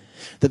again.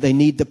 That they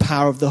need the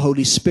power of the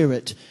Holy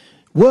Spirit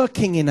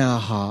working in our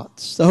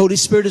hearts. The Holy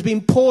Spirit has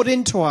been poured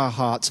into our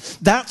hearts.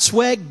 That's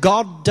where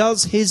God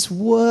does his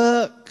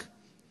work.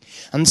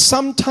 And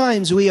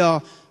sometimes we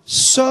are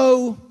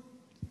so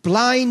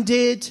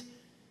blinded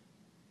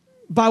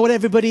by what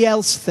everybody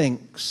else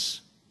thinks,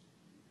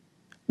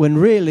 when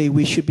really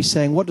we should be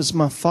saying, what does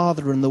my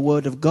Father and the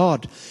Word of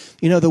God?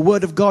 The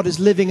Word of God is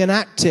living and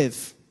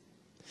active.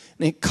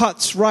 And it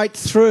cuts right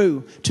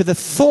through to the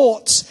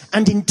thoughts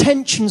and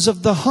intentions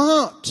of the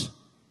heart.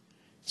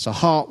 It's a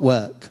heart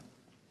work.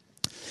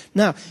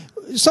 Now,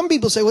 some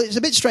people say, well, it's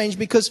a bit strange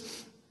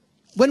because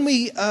when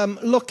we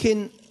look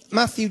in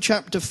Matthew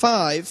chapter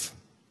 5,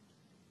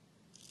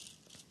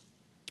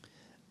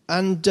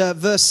 and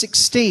verse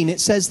 16,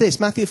 it says this.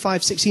 Matthew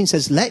 5:16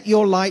 says, "Let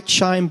your light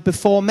shine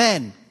before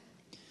men,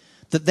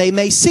 that they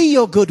may see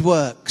your good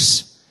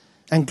works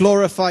and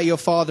glorify your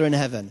Father in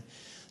heaven."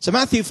 So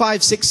Matthew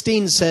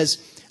 5:16 says,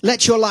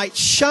 "Let your light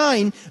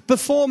shine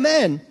before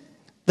men,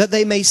 that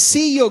they may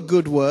see your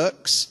good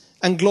works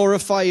and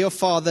glorify your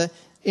Father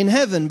in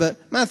heaven." But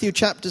Matthew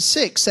chapter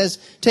 6 says,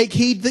 "Take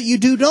heed that you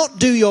do not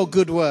do your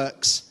good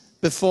works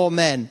before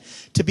men,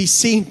 to be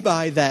seen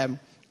by them.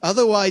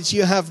 Otherwise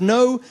you have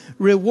no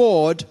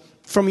reward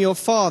from your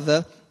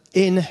Father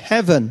in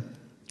heaven."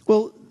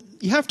 Well,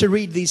 you have to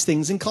read these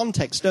things in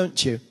context,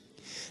 don't you?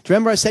 Do you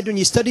remember I said when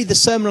you study the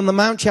Sermon on the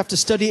Mount, you have to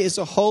study it as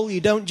a whole.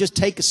 You don't just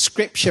take a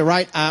scripture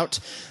right out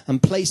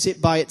and place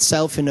it by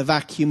itself in a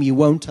vacuum. You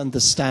won't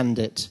understand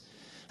it.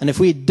 And if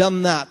we'd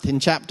done that in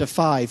chapter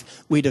 5,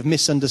 we'd have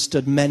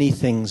misunderstood many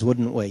things,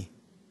 wouldn't we?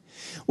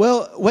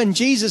 Well, when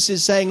Jesus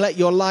is saying, "Let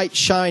your light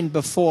shine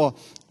before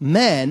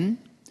men,"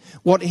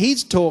 what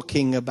he's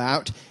talking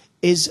about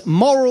is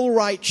moral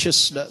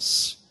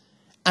righteousness.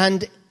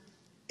 And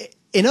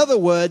in other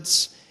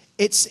words,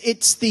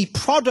 it's the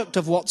product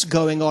of what's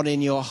going on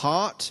in your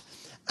heart.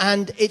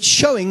 And it's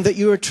showing that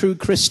you're a true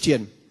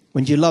Christian.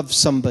 When you love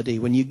somebody,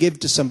 when you give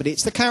to somebody,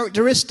 it's the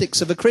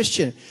characteristics of a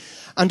Christian.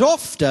 And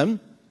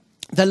often,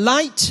 the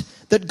light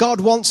that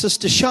God wants us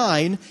to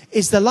shine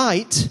is the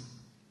light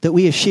that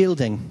we are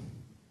shielding.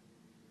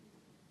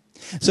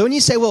 So when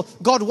you say, "Well,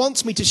 God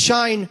wants me to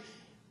shine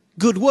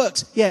good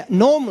works," yeah,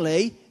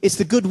 normally it's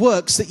the good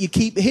works that you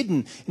keep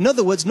hidden. In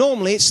other words,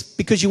 normally it's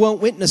because you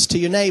won't witness to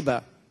your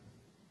neighbor.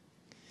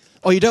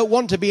 Or you don't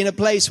want to be in a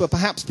place where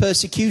perhaps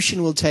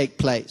persecution will take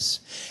place.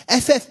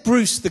 F.F.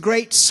 Bruce, the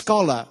great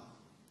scholar,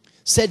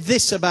 said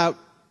this about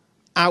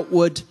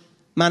outward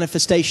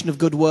manifestation of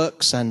good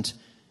works and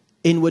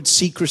inward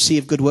secrecy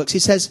of good works. He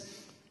says,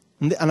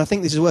 and I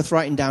think this is worth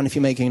writing down if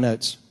you're making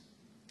notes,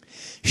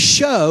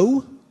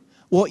 "Show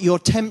what you're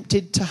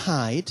tempted to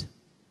hide.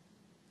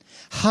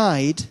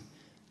 Hide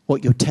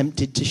what you're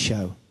tempted to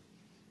show."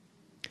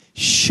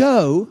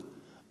 Show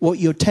what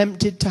you're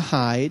tempted to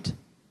hide,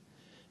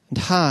 and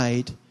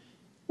hide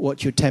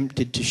what you're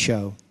tempted to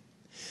show.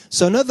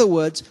 So in other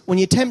words, when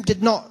you're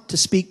tempted not to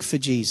speak for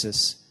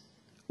Jesus,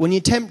 when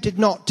you're tempted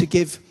not to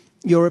give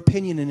your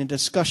opinion in a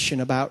discussion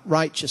about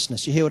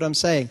righteousness, you hear what I'm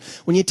saying?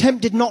 When you're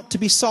tempted not to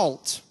be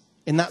salt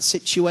in that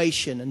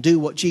situation and do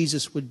what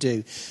Jesus would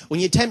do, when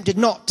you're tempted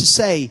not to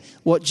say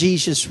what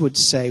Jesus would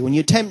say, when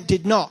you're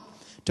tempted not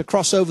to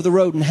cross over the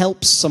road and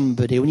help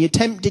somebody, when you're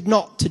tempted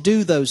not to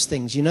do those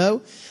things, you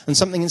know, and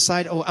something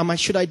inside, "Oh,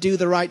 should I do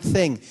the right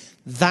thing?"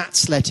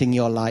 That's letting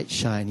your light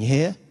shine, you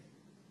hear?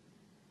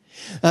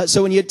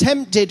 So when you're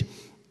tempted,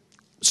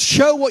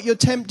 show what you're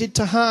tempted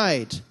to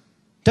hide.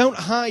 Don't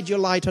hide your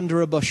light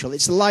under a bushel.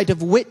 It's the light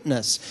of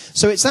witness.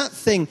 So it's that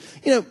thing,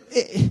 you know,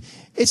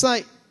 it's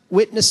like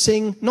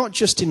witnessing, not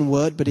just in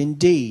word, but in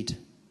deed.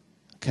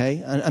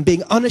 Okay? And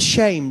being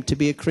unashamed to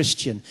be a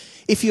Christian.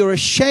 If you're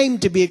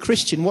ashamed to be a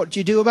Christian, what do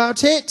you do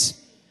about it?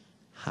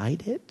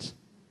 Hide it.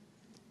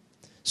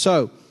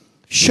 So,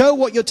 show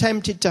what you're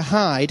tempted to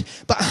hide,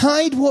 but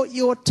hide what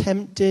you're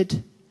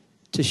tempted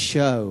to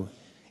show.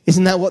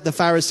 Isn't that what the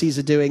Pharisees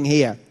are doing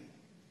here?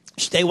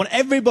 They want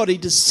everybody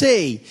to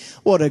see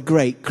what a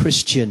great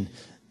Christian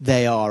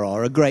they are,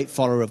 or a great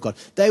follower of God.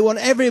 They want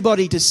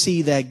everybody to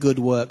see their good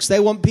works. They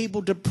want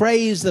people to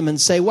praise them and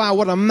say, "Wow,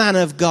 what a man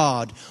of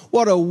God.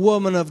 What a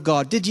woman of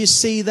God. Did you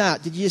see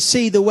that? Did you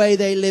see the way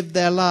they lived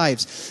their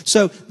lives?"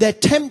 So they're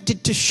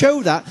tempted to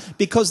show that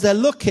because they're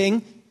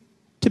looking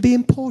to be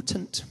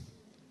important.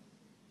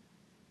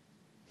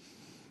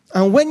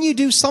 And when you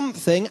do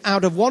something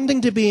out of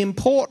wanting to be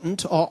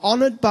important or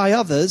honored by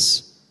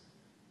others,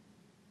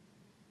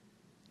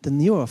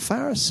 then you're a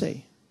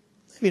Pharisee.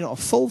 Maybe not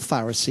a full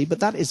Pharisee, but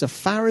that is a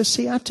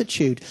Pharisee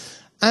attitude.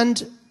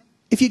 And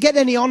if you get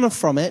any honor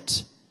from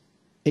it,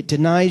 it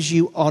denies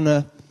you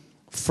honor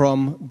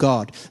from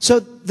God. So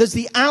there's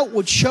the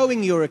outward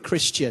showing you're a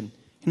Christian.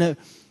 You know,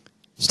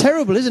 it's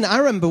terrible, isn't it? I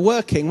remember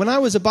working, when I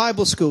was a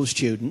Bible school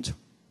student,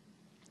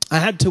 I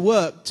had to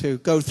work to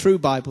go through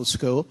Bible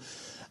school.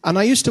 And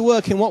I used to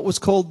work in what was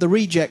called the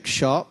Reject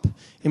Shop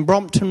in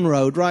Brompton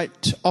Road,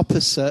 right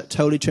opposite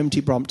Holy Trinity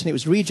Brompton. It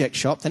was Reject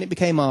Shop, then it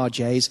became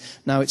RJ's,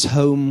 now it's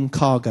Home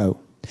Cargo.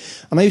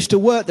 And I used to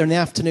work there in the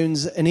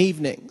afternoons and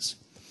evenings.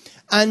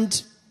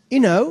 And, you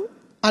know,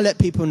 I let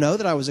people know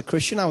that I was a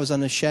Christian, I was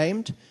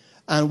unashamed.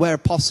 And where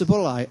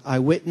possible, I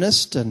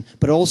witnessed,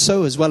 but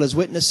also, as well as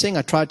witnessing,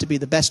 I tried to be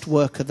the best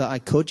worker that I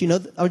could. You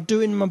know, I was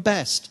doing my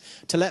best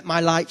to let my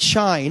light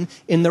shine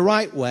in the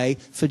right way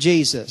for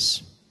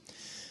Jesus.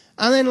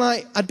 And then,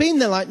 I'd been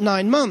there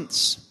 9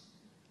 months.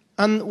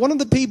 And one of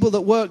the people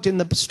that worked in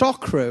the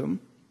stock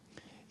room,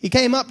 he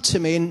came up to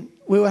me and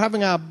we were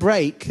having our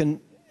break and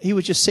he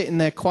was just sitting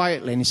there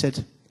quietly and he said,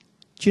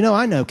 "Do you know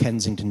I know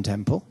Kensington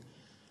Temple?"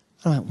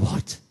 And I went,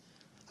 "What?"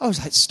 I was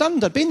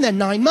stunned. I'd been there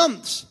 9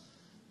 months.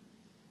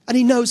 And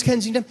he knows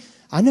Kensington.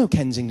 "I know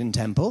Kensington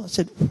Temple." I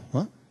said,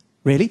 "What?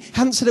 Really?"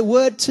 Hadn't said a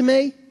word to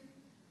me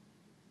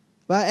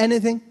about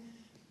anything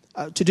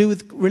to do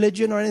with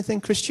religion or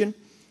anything Christian.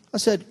 I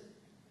said,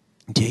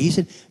 He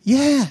said,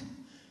 yeah,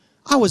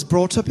 I was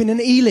brought up in an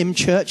Elim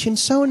church in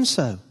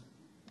so-and-so.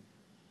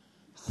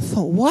 I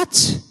thought,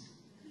 what?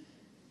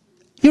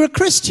 You're a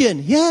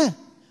Christian? Yeah.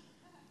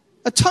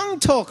 A tongue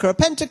talker, a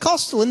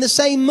Pentecostal in the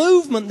same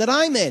movement that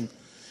I'm in.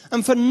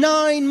 And for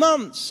 9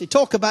 months, he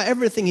talked about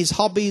everything, his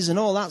hobbies and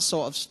all that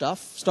sort of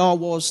stuff. Star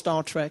Wars,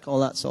 Star Trek, all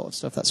that sort of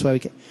stuff. That's where we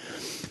get.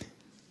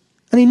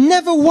 And he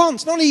never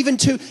once,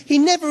 he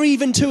never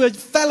even to a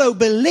fellow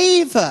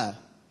believer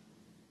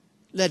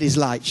let his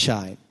light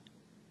shine.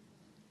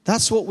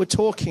 That's what we're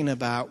talking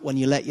about when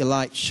you let your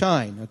light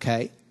shine,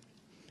 okay?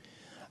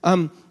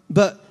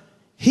 But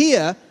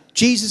here,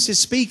 Jesus is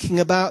speaking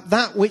about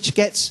that which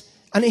gets...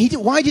 And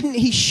why didn't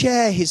he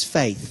share his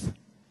faith?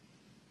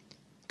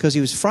 Because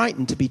he was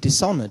frightened to be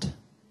dishonored.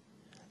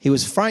 He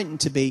was frightened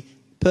to be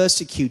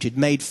persecuted,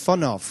 made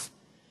fun of.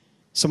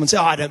 Someone said,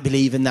 I don't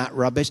believe in that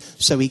rubbish.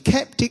 So he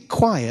kept it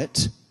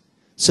quiet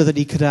so that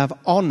he could have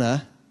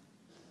honor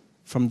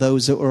from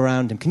those that were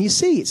around him. Can you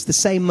see? It's the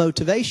same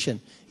motivation.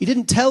 He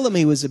didn't tell them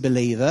he was a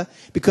believer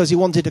because he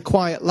wanted a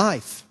quiet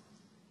life.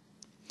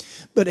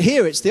 But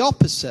here it's the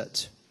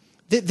opposite.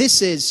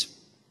 This is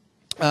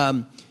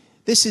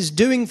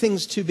doing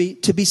things to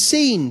be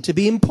seen, to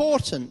be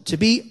important, to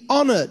be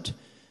honored,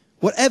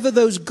 whatever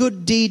those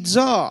good deeds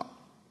are.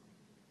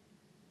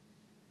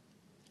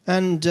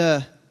 And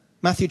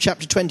Matthew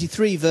chapter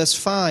 23, verse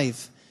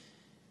 5,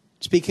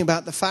 speaking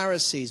about the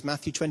Pharisees,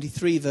 Matthew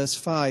 23, verse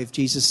 5,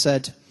 Jesus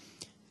said,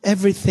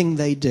 everything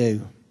they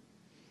do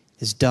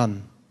is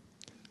done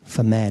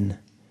for men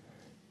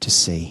to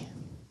see.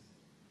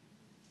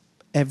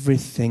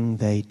 Everything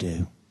they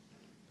do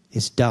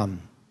is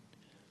done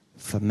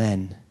for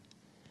men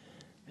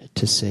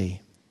to see.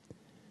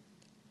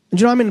 And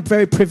you know, I'm in a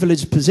very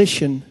privileged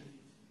position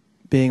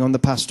being on the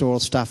pastoral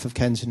staff of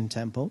Kensington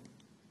Temple.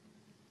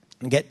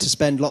 I get to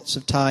spend lots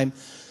of time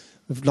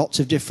with lots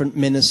of different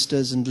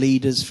ministers and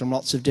leaders from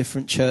lots of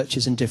different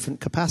churches in different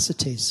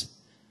capacities.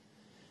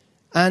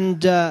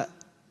 And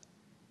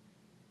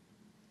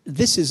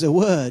this is a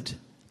word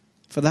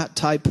for that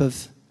type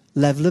of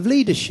level of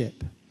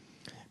leadership.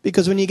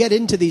 Because when you get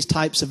into these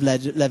types of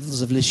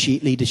levels of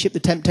leadership, the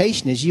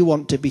temptation is you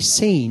want to be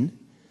seen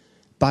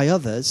by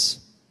others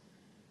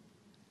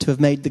to have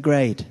made the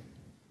grade.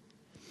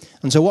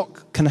 And so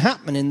what can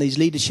happen in these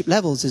leadership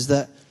levels is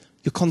that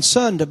you're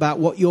concerned about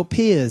what your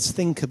peers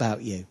think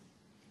about you.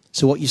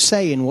 So what you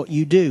say and what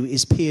you do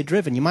is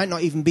peer-driven. You might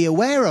not even be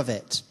aware of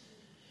it.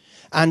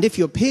 And if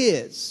your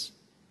peers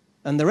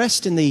and the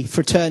rest in the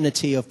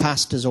fraternity of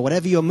pastors or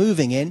whatever you're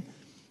moving in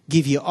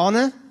give you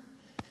honor,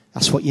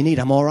 that's what you need.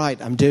 I'm all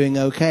right. I'm doing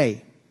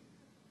okay.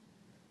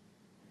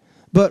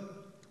 But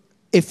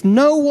if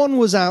no one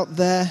was out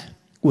there,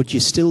 would you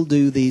still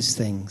do these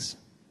things?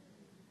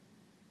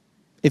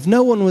 If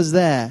no one was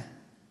there,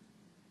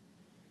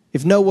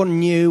 if no one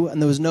knew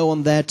and there was no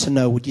one there to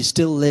know, would you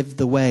still live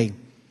the way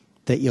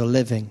that you're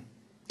living?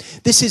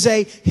 This is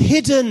a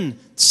hidden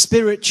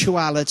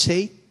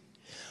spirituality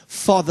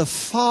for the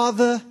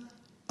Father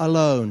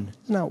alone.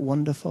 Isn't that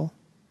wonderful?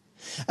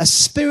 A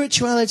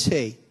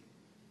spirituality,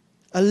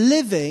 a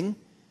living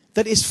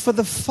that is for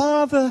the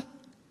Father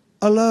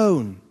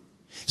alone.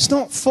 It's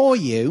not for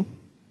you.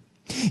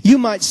 You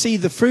might see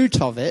the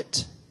fruit of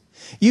it.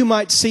 You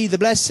might see the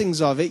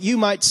blessings of it. You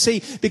might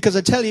see, because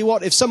I tell you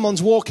what, if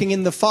someone's walking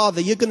in the Father,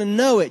 you're going to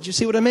know it. Do you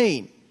see what I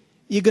mean?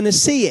 You're going to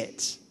see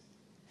it.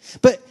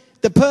 But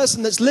the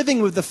person that's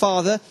living with the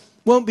Father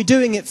won't be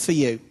doing it for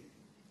you.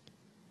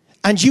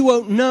 And you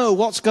won't know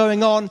what's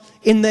going on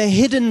in the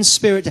hidden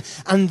spirit.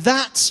 And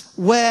that's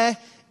where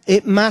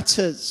it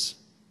matters.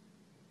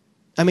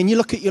 I mean, you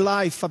look at your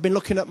life. I've been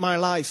looking at my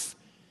life.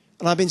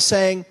 And I've been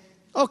saying,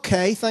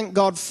 okay, thank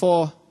God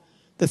for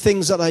the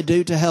things that I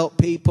do to help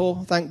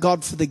people. Thank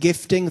God for the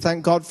gifting.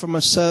 Thank God for my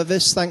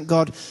service. Thank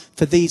God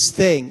for these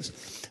things.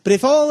 But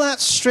if all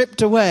that's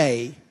stripped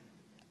away,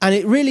 and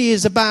it really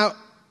is about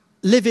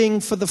living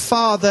for the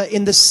Father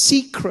in the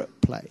secret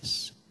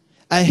place,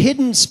 a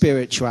hidden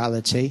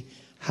spirituality,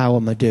 how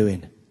am I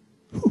doing?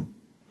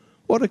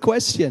 What a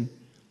question.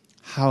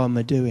 How am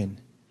I doing?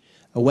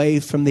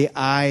 Away from the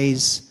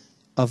eyes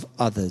of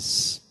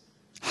others.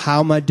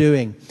 How am I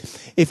doing?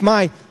 If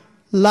my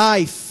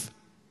life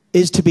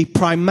is to be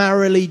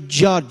primarily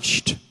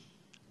judged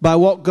by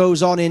what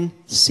goes on in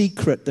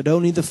secret that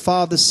only the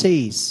Father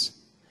sees,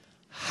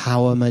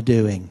 how am I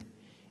doing?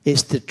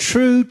 It's the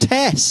true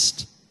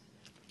test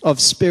of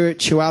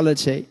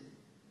spirituality.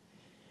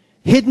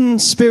 Hidden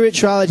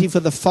spirituality for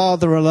the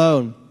Father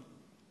alone.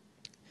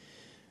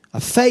 A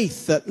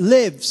faith that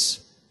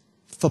lives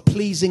for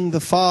pleasing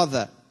the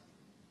Father.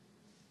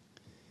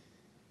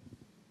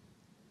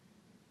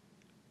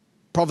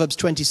 Proverbs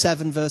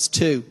 27 verse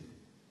 2.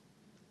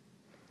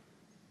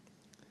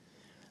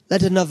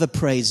 Let another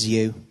praise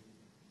you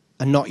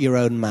and not your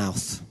own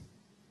mouth.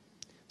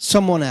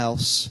 Someone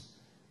else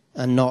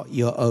and not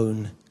your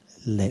own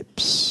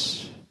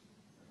lips.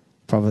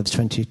 Proverbs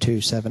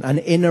 22:7. An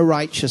inner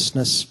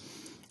righteousness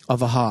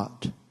of a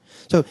heart.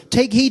 So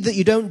take heed that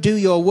you don't do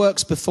your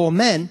works before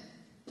men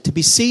to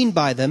be seen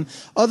by them.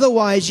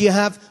 Otherwise, you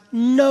have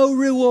no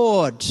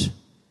reward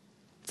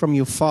from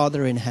your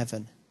Father in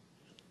heaven.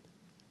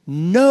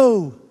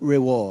 No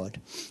reward.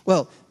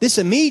 Well, this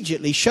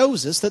immediately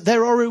shows us that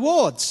there are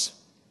rewards.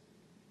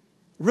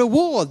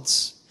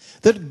 Rewards.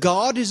 That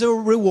God is a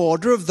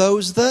rewarder of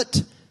those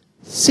that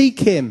seek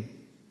him.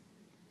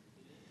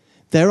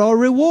 There are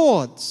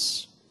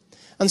rewards.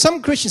 And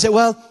some Christians say,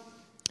 well,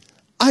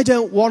 I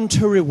don't want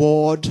a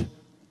reward.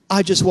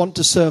 I just want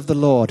to serve the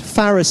Lord.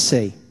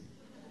 Pharisee.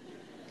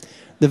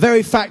 The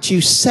very fact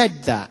you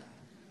said that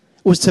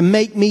was to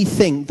make me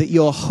think that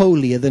you're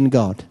holier than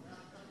God.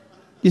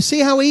 You see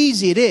how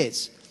easy it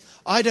is?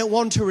 I don't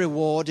want a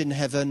reward in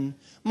heaven.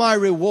 My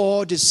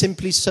reward is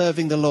simply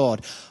serving the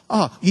Lord.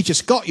 Ah, you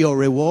just got your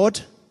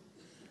reward.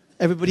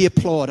 Everybody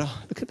applaud.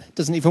 Oh, look at that.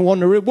 Doesn't even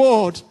want a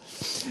reward.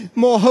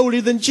 More holy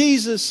than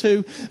Jesus,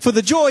 who for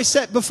the joy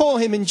set before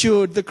him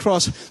endured the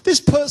cross. This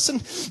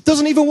person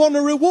doesn't even want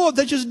a reward.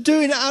 They're just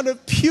doing it out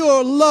of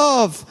pure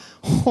love.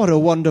 What a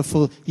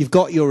wonderful, you've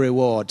got your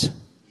reward.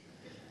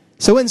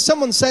 So when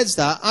someone says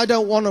that, I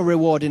don't want a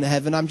reward in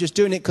heaven, I'm just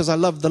doing it because I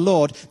love the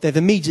Lord, they've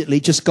immediately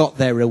just got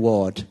their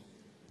reward.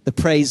 The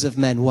praise of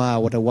men. Wow,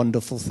 what a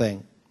wonderful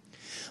thing.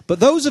 But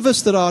those of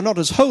us that are not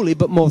as holy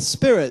but more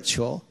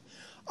spiritual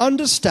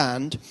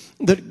understand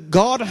that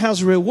God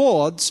has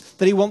rewards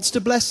that he wants to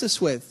bless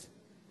us with.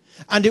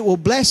 And it will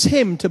bless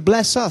him to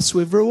bless us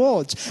with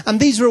rewards. And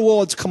these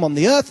rewards come on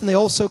the earth and they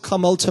also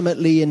come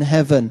ultimately in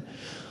heaven.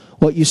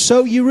 What you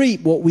sow, you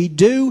reap. What we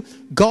do,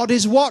 God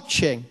is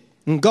watching.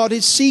 And God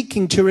is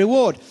seeking to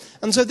reward.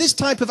 And so this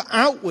type of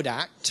outward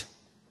act,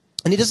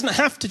 and it doesn't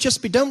have to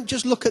just be, don't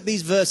just look at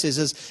these verses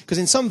as, because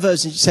in some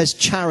verses it says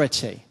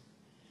charity.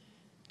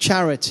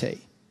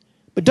 Charity.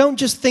 But don't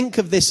just think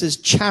of this as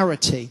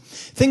charity.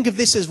 Think of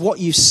this as what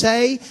you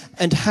say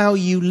and how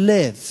you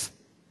live.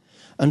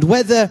 And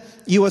whether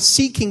you are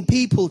seeking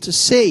people to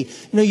see.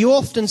 You know, you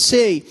often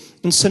see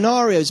in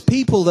scenarios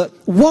people that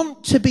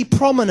want to be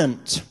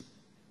prominent.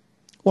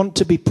 Want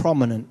to be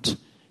prominent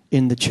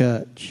in the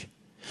church.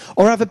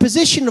 Or have a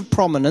position of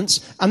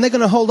prominence and they're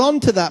going to hold on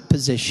to that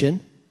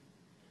position.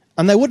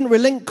 And they wouldn't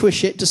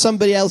relinquish it to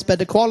somebody else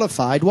better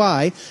qualified.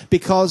 Why?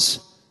 Because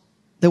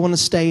they want to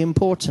stay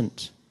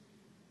important.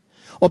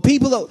 Or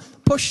people that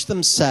push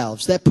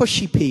themselves. They're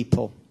pushy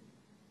people.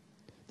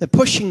 They're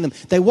pushing them.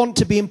 They want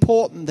to be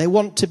important. They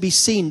want to be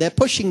seen. They're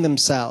pushing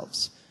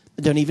themselves.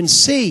 They don't even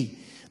see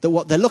that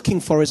what they're looking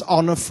for is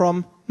honor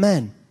from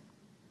men.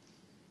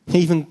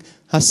 Even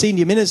our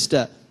senior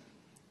minister,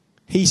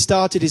 he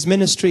started his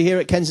ministry here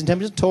at Kensington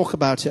Temple. He doesn't talk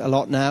about it a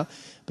lot now.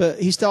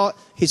 But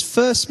his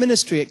first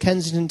ministry at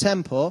Kensington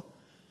Temple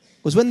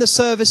was when the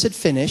service had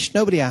finished.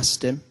 Nobody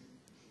asked him.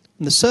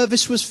 When the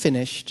service was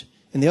finished,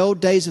 in the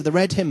old days of the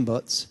red hymn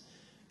butts,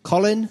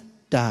 Colin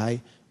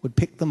Dye would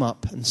pick them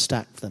up and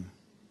stack them.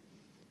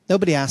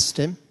 Nobody asked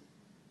him.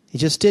 He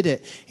just did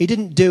it. He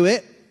didn't do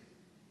it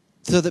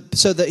so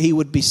that he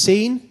would be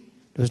seen.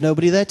 There was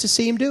nobody there to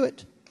see him do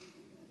it.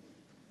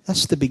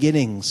 That's the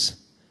beginnings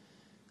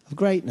of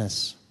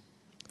greatness.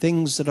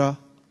 Things that are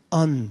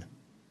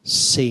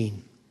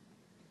unseen.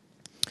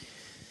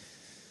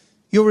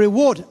 Your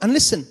reward. And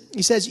listen,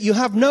 he says, you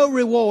have no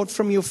reward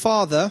from your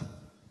Father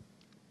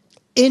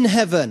in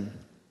heaven.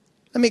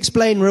 Let me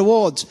explain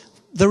rewards.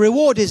 The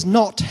reward is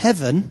not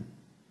heaven.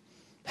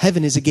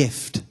 Heaven is a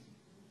gift.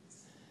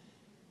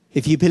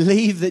 If you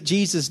believe that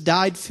Jesus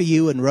died for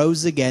you and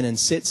rose again and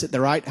sits at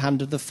the right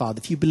hand of the Father,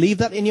 if you believe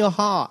that in your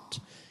heart,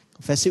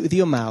 confess it with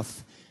your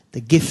mouth, the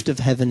gift of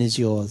heaven is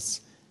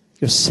yours.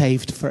 You're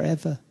saved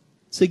forever.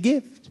 It's a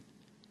gift.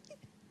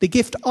 The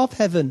gift of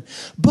heaven.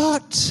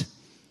 But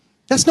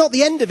that's not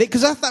the end of it,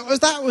 because if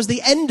that was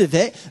the end of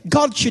it,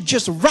 God should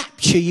just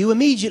rapture you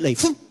immediately.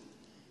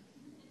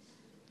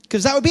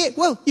 Because that would be it.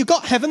 Well, you've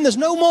got heaven, there's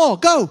no more.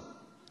 Go.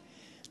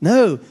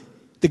 No.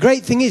 The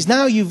great thing is,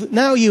 now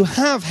you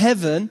have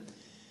heaven,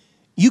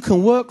 you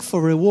can work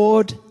for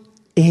reward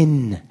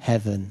in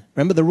heaven.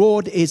 Remember, the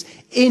reward is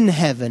in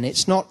heaven.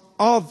 It's not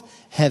of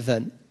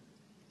heaven.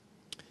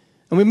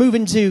 And we move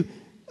into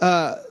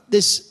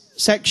this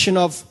section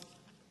of,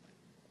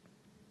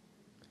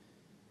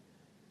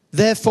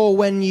 therefore,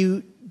 when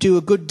you do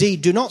a good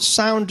deed, do not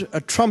sound a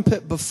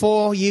trumpet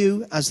before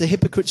you, as the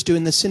hypocrites do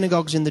in the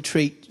synagogues in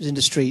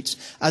the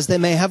streets, as they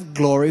may have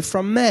glory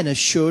from men.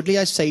 Assuredly,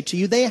 I say to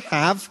you, they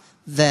have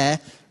their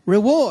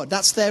reward.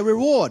 That's their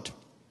reward.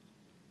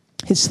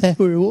 It's their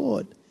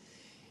reward.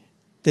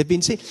 They've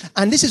been seen.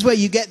 And this is where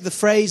you get the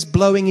phrase,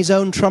 blowing his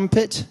own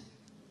trumpet. Have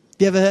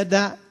you ever heard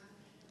that?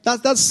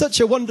 That's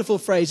such a wonderful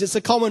phrase. It's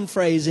a common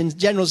phrase in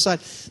general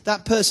society.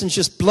 That person's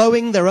just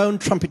blowing their own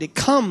trumpet. It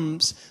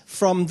comes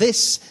from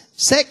this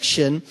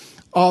section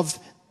of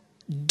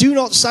do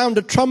not sound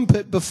a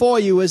trumpet before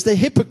you as the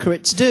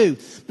hypocrites do.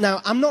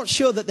 Now, I'm not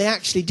sure that they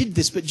actually did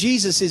this, but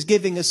Jesus is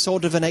giving us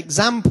sort of an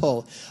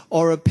example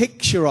or a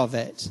picture of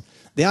it.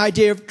 The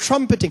idea of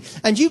trumpeting.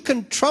 And you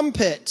can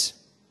trumpet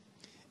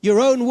your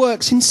own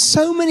works in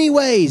so many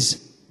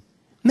ways.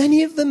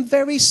 Many of them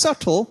very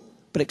subtle,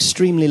 but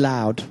extremely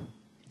loud.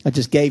 I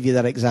just gave you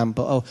that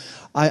example. Oh,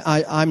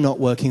 I'm not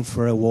working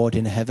for a reward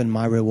in heaven.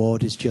 My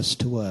reward is just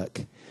to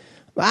work.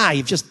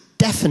 You've just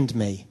deafened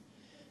me.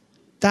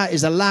 That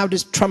is the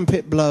loudest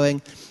trumpet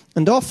blowing.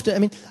 And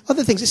often,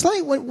 other things. It's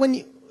like when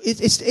you,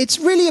 it's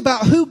really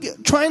about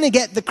trying to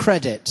get the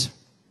credit.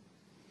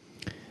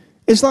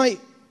 It's like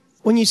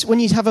when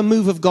you have a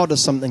move of God or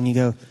something, you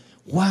go,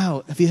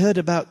 wow, have you heard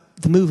about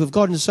the move of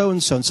God and so?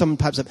 And someone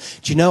perhaps said,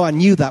 do you know, I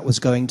knew that was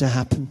going to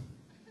happen.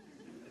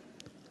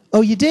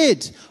 Oh, you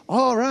did?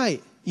 All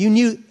right. You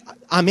knew,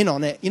 I'm in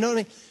on it. You know what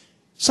I mean?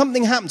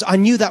 Something happens. I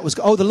knew that was,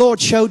 the Lord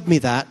showed me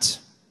that.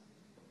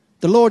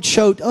 The Lord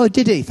showed,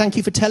 did he? Thank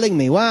you for telling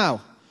me.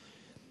 Wow.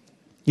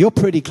 You're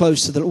pretty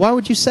close to the, why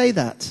would you say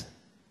that?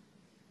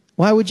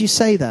 Why would you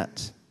say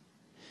that?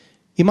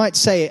 You might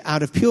say it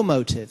out of pure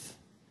motive.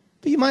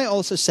 But you might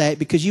also say it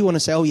because you want to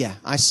say, oh yeah,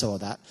 I saw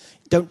that.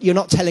 You're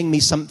not telling me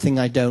something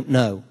I don't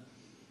know.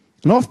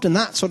 And often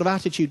that sort of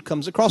attitude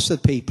comes across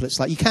with people. It's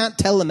like you can't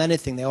tell them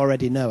anything, they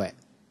already know it.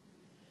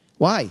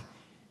 Why?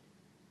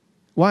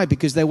 Why?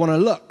 Because they want to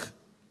look,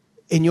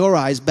 in your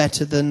eyes,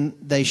 better than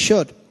they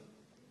should.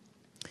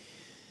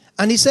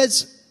 And he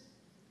says,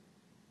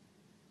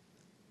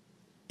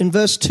 in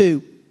verse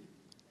 2,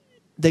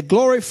 they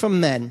glory from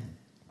men.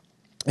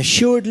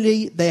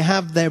 Assuredly, they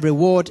have their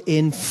reward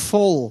in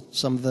full,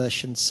 some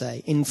versions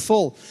say, in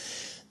full.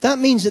 That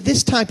means that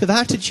this type of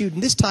attitude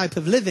and this type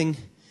of living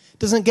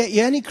doesn't get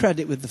you any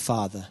credit with the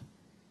Father.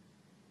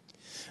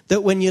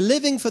 That when you're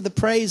living for the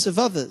praise of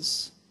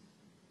others,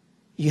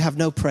 you have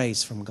no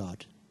praise from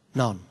God.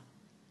 None.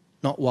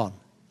 Not one.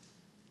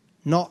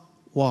 Not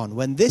one.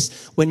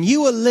 When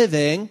you are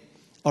living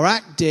or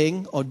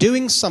acting or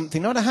doing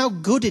something, no matter how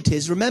good it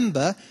is,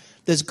 remember,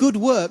 there's good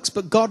works,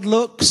 but God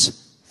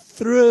looks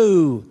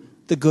through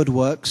the good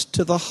works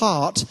to the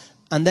heart,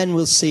 and then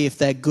we'll see if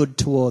they're good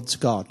towards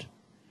God.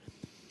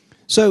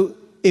 So,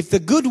 if the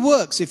good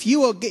works, if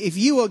you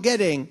are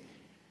getting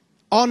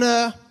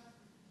honor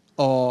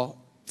or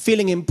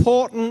feeling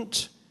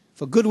important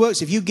for good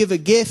works, if you give a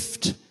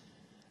gift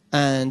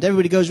and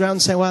everybody goes around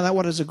saying, wow,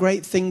 that is a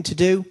great thing to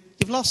do,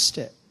 you've lost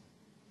it.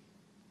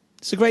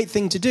 It's a great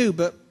thing to do,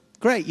 but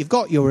great, you've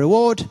got your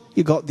reward,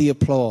 you've got the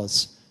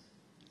applause.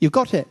 You've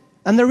got it.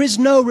 And there is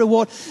no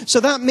reward. So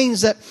that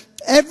means that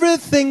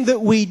everything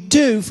that we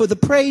do for the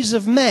praise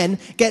of men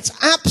gets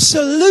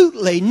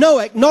absolutely no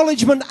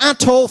acknowledgement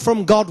at all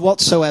from God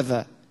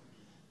whatsoever.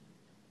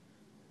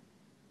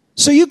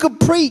 So you could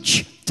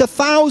preach to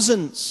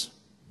thousands.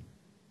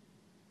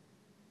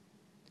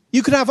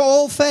 You could have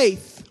all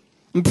faith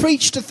and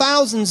preach to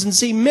thousands and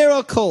see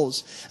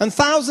miracles and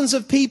thousands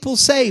of people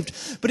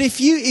saved. But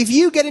if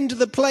you get into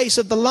the place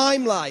of the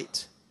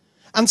limelight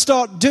and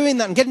start doing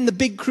that and getting the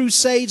big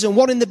crusades and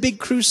wanting the big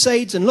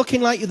crusades and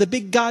looking like you're the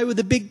big guy with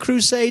the big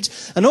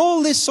crusades and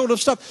all this sort of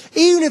stuff,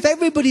 even if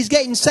everybody's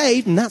getting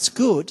saved, and that's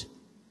good,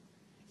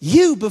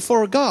 you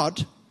before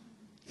God,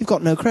 you've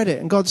got no credit.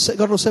 And God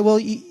will say, well,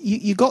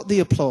 you got the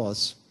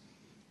applause.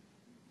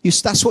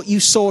 That's what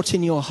you sought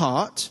in your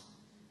heart.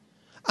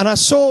 And I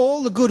saw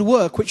all the good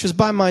work, which was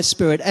by my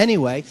Spirit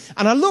anyway,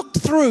 and I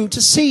looked through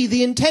to see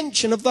the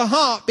intention of the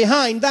heart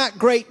behind that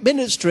great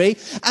ministry,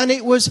 and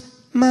it was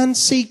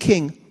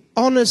man-seeking,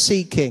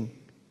 honor-seeking.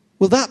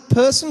 Will that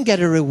person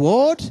get a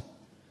reward?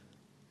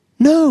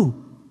 No.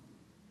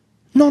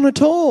 None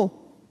at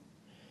all.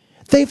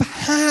 They've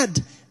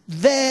had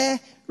their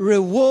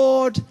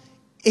reward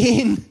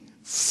in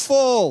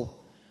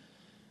full.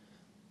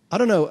 I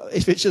don't know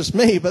if it's just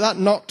me, but that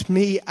knocked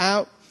me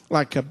out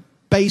like a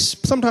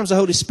sometimes the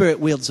Holy Spirit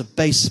wields a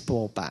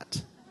baseball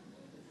bat.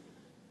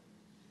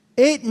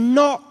 It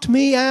knocked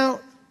me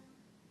out.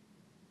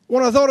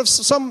 When I thought of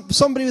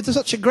somebody with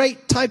such a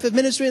great type of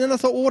ministry, and then I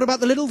thought, well, what about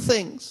the little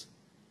things?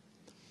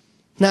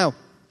 Now,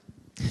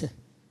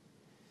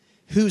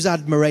 whose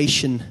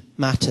admiration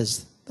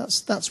matters?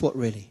 That's what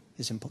really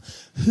is important.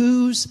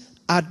 Whose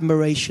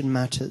admiration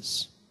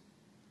matters?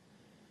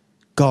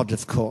 God,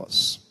 of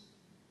course.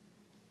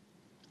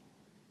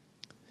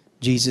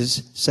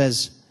 Jesus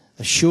says,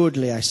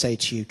 assuredly I say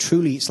to you,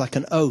 truly it's like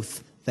an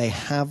oath, they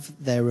have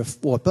their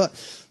reward. But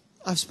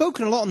I've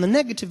spoken a lot on the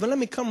negative, but let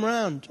me come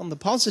round on the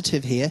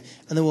positive here,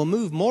 and then we'll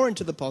move more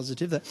into the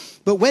positive.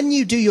 But when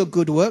you do your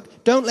good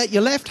work, don't let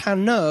your left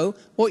hand know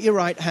what your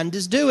right hand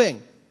is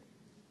doing.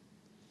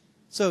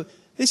 So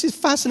this is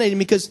fascinating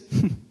because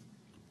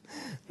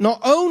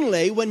not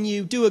only when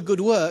you do a good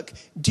work,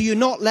 do you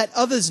not let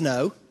others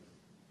know,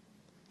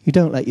 you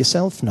don't let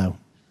yourself know.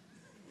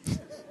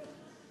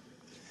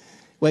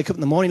 Wake up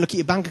in the morning, look at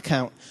your bank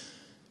account.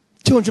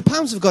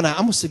 £200 have gone out.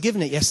 I must have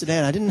given it yesterday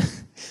and I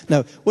didn't.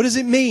 No. What does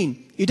it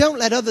mean? You don't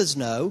let others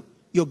know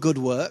your good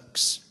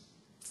works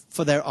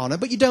for their honor,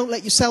 but you don't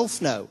let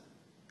yourself know.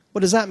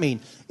 What does that mean?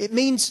 It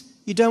means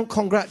you don't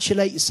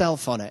congratulate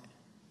yourself on it.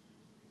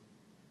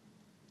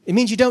 It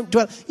means you don't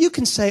dwell. You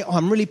can say, oh,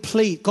 I'm really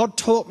pleased. God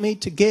taught me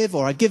to give,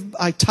 or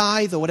I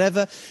tithe or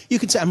whatever. You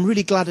can say, I'm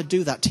really glad I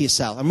do that to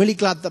yourself. I'm really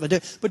glad that I do.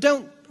 But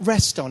don't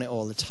rest on it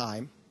all the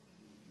time.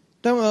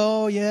 Don't,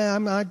 oh yeah,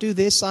 I do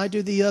this, I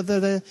do the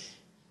other.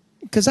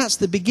 Because that's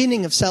the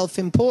beginning of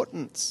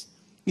self-importance.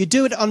 You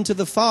do it unto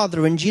the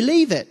Father and you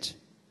leave it.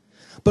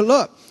 But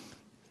look,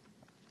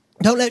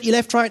 don't let your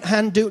left, right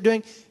hand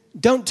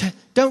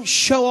don't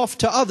show off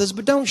to others,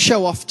 but don't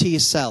show off to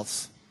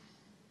yourself.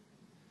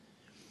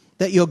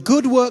 That your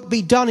good work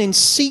be done in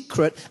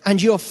secret,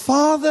 and your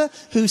Father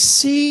who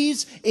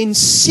sees in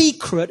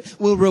secret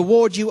will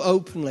reward you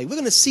openly. We're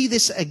going to see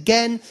this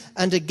again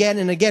and again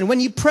and again. When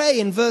you pray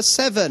in verse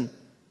 7,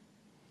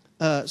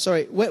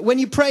 when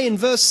you pray in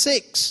verse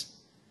 6,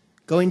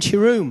 go into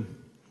your room,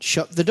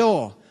 shut the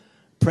door,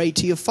 pray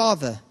to your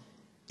Father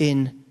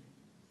in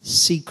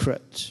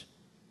secret.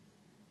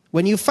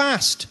 When you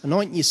fast,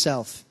 anoint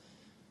yourself.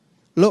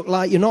 Look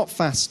like you're not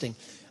fasting.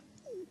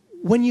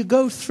 When you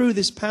go through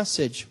this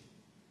passage,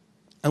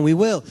 and we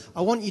will,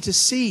 I want you to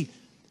see,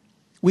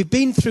 we've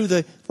been through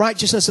the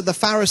righteousness of the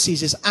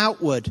Pharisees is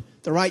outward.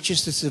 The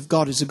righteousness of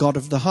God is a God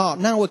of the heart.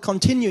 Now we're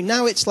continuing.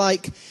 Now it's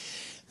like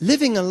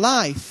living a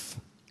life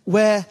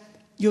where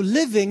you're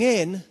living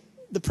in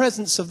the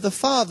presence of the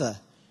Father.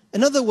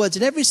 In other words,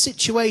 in every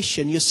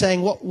situation, you're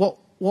saying, what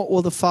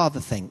will the Father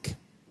think?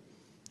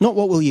 Not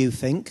what will you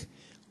think.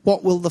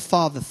 What will the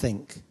Father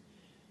think?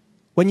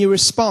 When you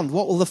respond,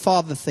 what will the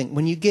Father think?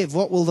 When you give,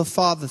 what will the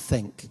Father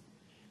think?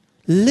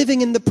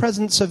 Living in the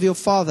presence of your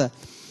Father.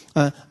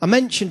 I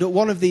mentioned at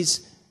one of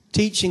these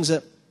teachings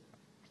that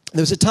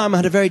there was a time I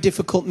had a very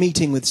difficult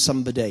meeting with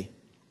somebody.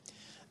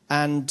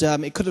 And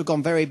it could have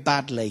gone very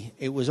badly.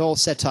 It was all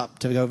set up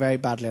to go very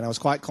badly. And I was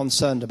quite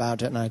concerned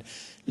about it. And I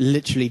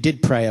literally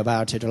did pray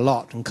about it a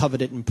lot and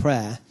covered it in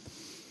prayer.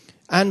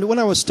 And when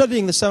I was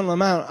studying the Sermon on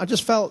the Mount, I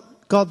just felt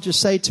God just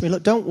say to me,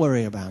 look, don't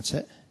worry about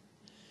it.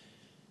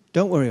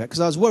 Don't worry about it.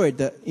 Because I was worried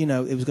that,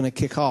 it was going to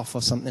kick off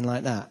or something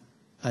like that.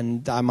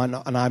 And I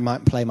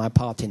might play my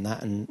part in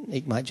that, and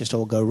it might just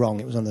all go wrong.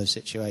 It was one of those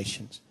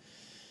situations.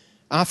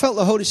 And I felt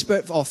the Holy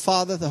Spirit, or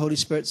Father, the Holy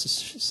Spirit's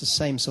the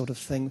same sort of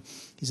thing.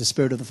 He's the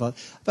Spirit of the Father.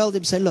 I felt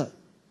him say, look,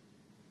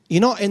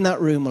 you're not in that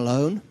room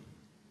alone.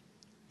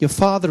 Your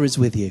Father is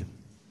with you.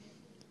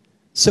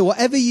 So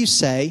whatever you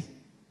say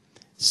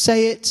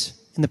it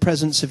in the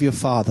presence of your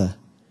Father.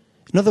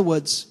 In other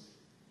words,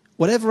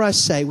 whatever I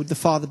say, would the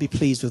Father be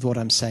pleased with what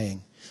I'm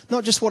saying?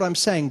 Not just what I'm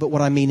saying, but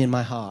what I mean in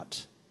my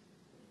heart.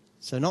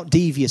 So not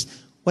devious,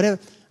 whatever.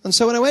 And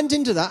so when I went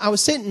into that, I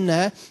was sitting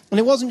there, and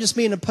it wasn't just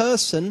me and a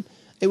person.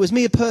 It was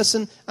me, a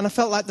person, and I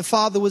felt like the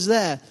Father was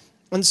there.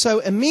 And so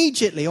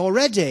immediately,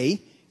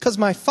 already, because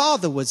my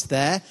Father was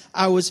there,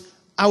 I was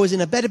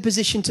in a better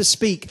position to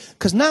speak.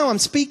 Because now I'm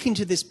speaking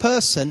to this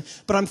person,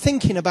 but I'm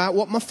thinking about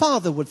what my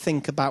Father would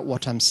think about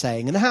what I'm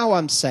saying and how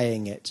I'm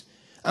saying it.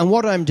 And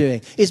what I'm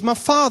doing. Is my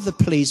Father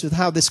pleased with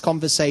how this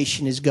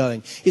conversation is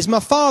going? Is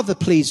my Father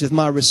pleased with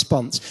my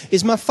response?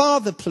 Is my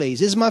Father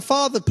pleased? Is my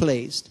Father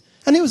pleased?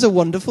 And it was a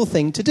wonderful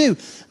thing to do.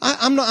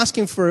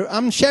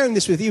 I'm sharing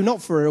this with you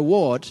not for a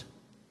reward.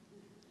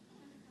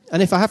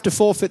 And if I have to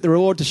forfeit the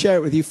reward to share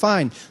it with you,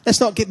 fine. Let's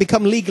not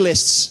become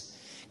legalists.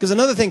 Because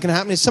another thing can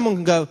happen is someone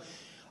can go,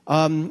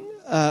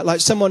 like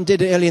someone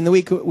did earlier in the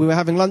week, we were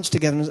having lunch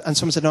together and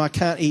someone said, no, I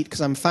can't eat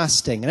because I'm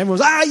fasting. And everyone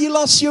was, you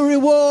lost your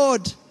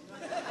reward.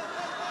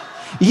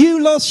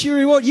 You lost your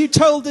reward. You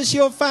told us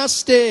you're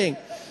fasting.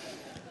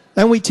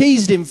 And we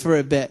teased him for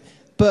a bit.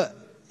 But,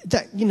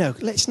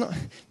 let's not...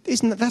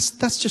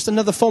 That's just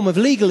another form of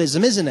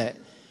legalism, isn't it?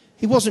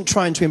 He wasn't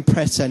trying to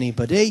impress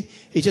anybody.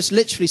 He just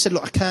literally said,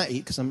 look, I can't eat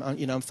because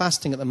I'm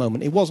fasting at the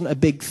moment. It wasn't a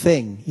big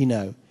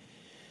thing,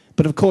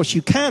 But, of course,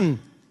 you can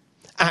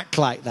act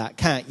like that,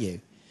 can't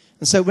you?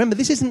 And so, remember,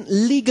 this isn't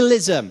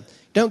legalism.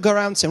 Don't go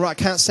around saying, right, I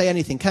can't say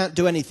anything, can't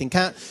do anything,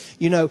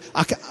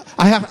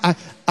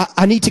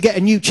 I need to get a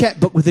new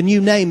checkbook with a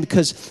new name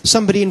because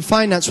somebody in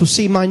finance will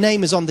see my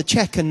name is on the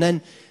check and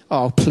then,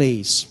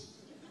 please.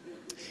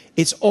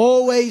 It's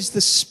always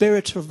the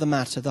spirit of the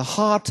matter, the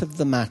heart of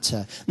the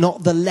matter,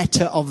 not the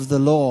letter of the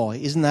law.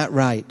 Isn't that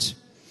right?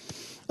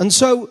 And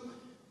so,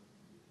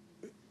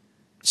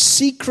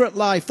 secret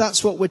life,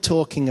 that's what we're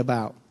talking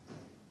about.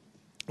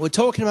 We're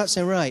talking about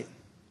saying, right.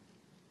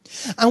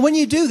 And when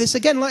you do this,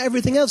 again, like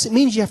everything else, it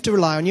means you have to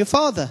rely on your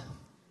Father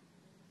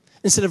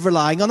instead of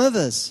relying on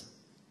others.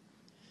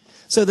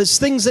 So there's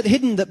things that are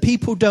hidden that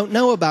people don't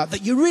know about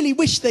that you really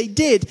wish they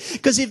did,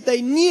 because if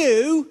they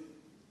knew,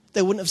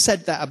 they wouldn't have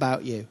said that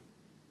about you.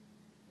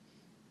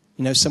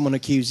 Someone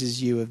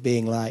accuses you of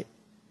being like,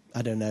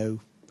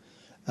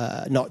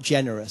 not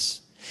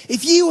generous.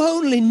 If you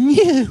only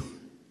knew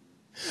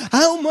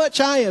how much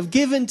I have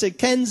given to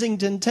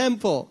Kensington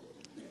Temple.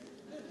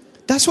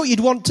 That's what you'd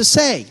want to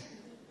say.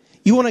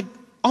 You want to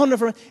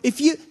honor,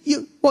 if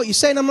what you're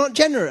saying, I'm not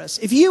generous.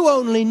 If you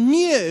only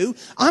knew,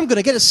 I'm going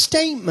to get a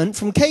statement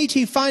from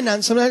KT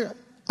Finance. I'm like,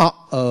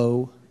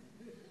 uh-oh.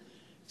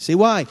 See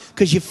why?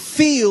 Because you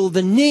feel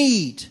the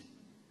need.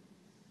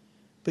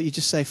 But you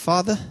just say,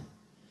 Father,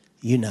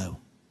 you know.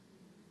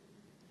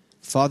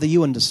 Father,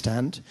 you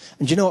understand.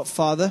 And do you know what,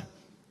 Father?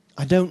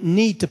 I don't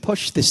need to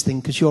push this thing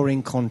because you're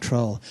in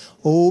control.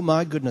 Oh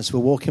my goodness, we're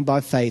walking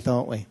by faith,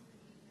 aren't we?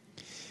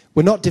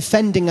 We're not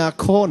defending our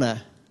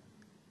corner.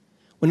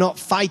 We're not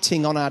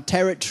fighting on our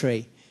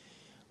territory.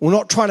 We're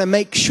not trying to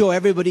make sure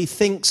everybody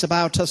thinks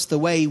about us the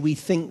way we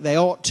think they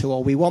ought to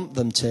or we want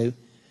them to.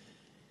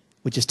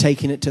 We're just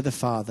taking it to the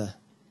Father.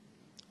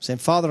 Saying,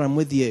 Father, I'm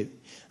with you.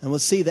 And we'll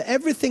see that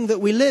everything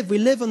that we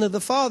live under the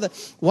Father.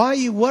 Why are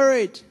you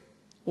worried?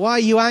 Why are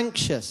you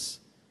anxious?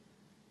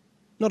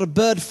 Not a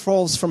bird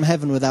falls from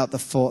heaven without the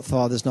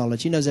Father's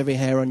knowledge. He knows every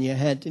hair on your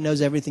head. He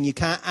knows everything. You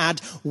can't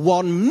add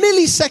 1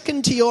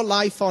 millisecond to your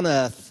life on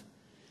earth.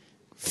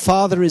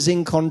 Father is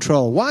in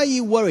control. Why are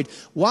you worried?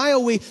 Why are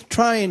we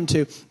trying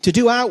to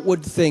do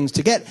outward things?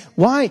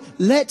 Why?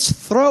 Let's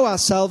throw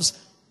ourselves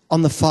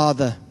on the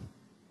Father.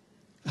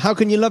 How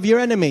can you love your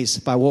enemies?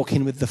 By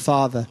walking with the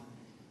Father.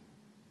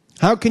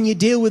 How can you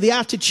deal with the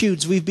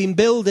attitudes we've been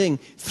building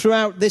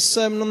throughout this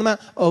Sermon on the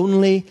Mount?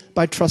 Only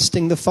by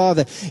trusting the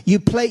Father. You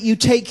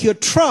take your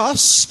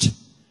trust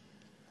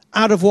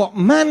out of what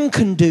man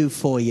can do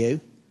for you,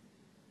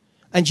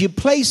 and you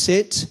place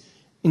it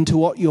into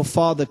what your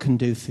Father can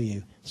do for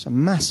you. It's a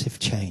massive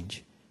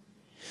change.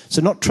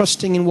 So not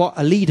trusting in what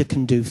a leader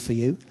can do for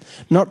you,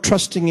 not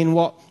trusting in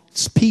what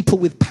people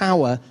with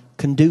power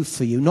can do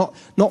for you, not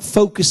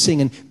focusing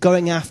and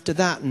going after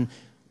that,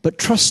 but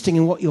trusting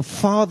in what your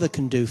Father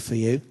can do for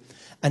you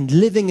and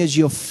living as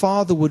your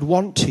Father would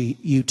want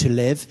you to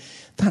live.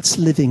 That's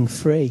living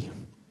free.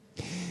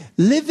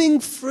 Living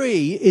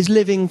free is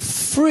living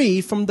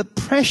free from the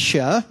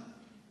pressure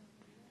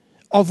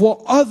of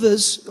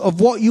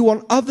what you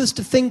want others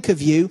to think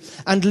of you,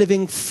 and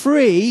living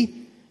free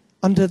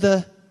under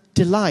the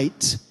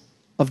delight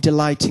of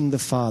delighting the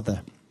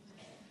Father.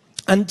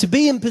 And to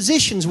be in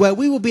positions where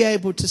we will be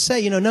able to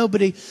say,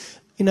 nobody,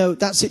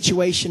 that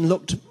situation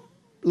looked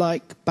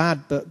like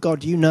bad, but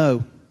God, you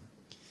know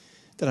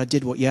that I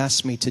did what you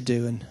asked me to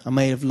do, and I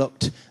may have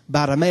looked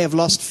bad. I may have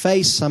lost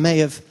face. I may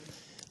have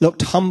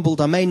looked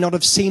humbled. I may not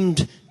have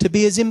seemed to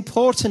be as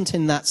important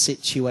in that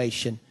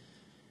situation.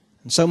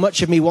 And so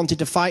much of me wanted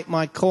to fight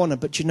my corner,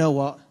 but you know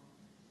what?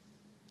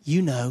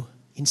 You know,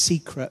 in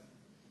secret,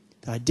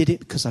 that I did it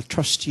because I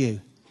trust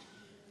you.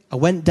 I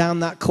went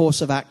down that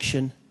course of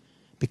action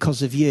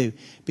because of you.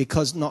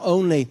 Because not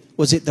only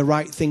was it the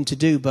right thing to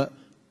do, but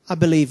I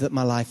believe that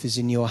my life is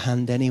in your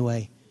hand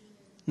anyway,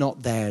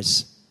 not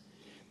theirs.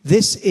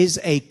 This is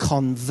a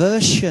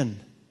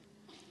conversion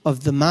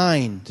of the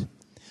mind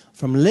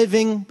from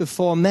living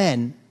before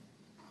men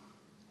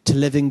to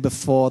living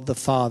before the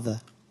Father.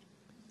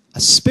 A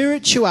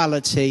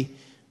spirituality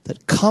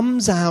that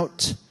comes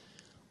out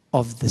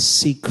of the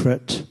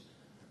secret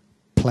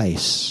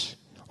place.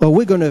 Well,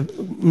 we're going to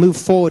move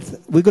forward.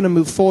 We're going to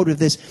move forward with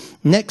this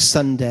next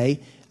Sunday,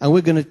 and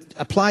we're going to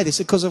apply this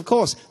because, of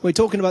course, we're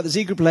talking about the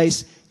secret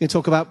place. You're going to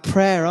talk about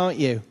prayer, aren't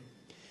you?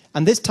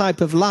 And this type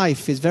of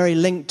life is very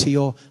linked to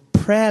your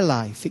prayer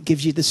life. It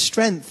gives you the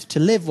strength to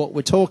live what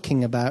we're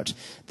talking about.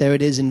 There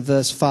it is in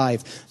verse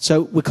 5.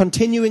 So we're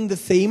continuing the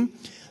theme.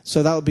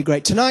 So that would be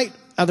great. Tonight,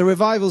 at the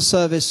revival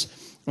service,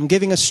 I'm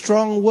giving a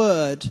strong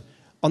word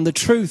on the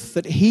truth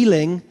that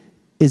healing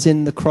is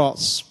in the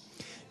cross.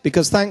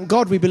 Because thank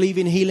God we believe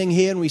in healing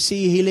here, and we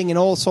see healing in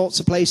all sorts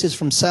of places,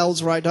 from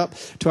cells right up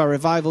to our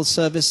revival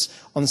service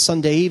on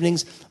Sunday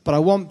evenings. But I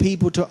want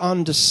people to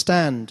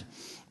understand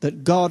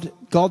that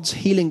God's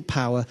healing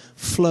power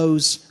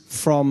flows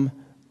from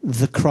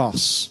the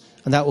cross.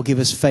 And that will give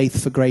us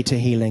faith for greater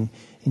healing.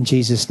 In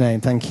Jesus'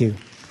 name, thank you.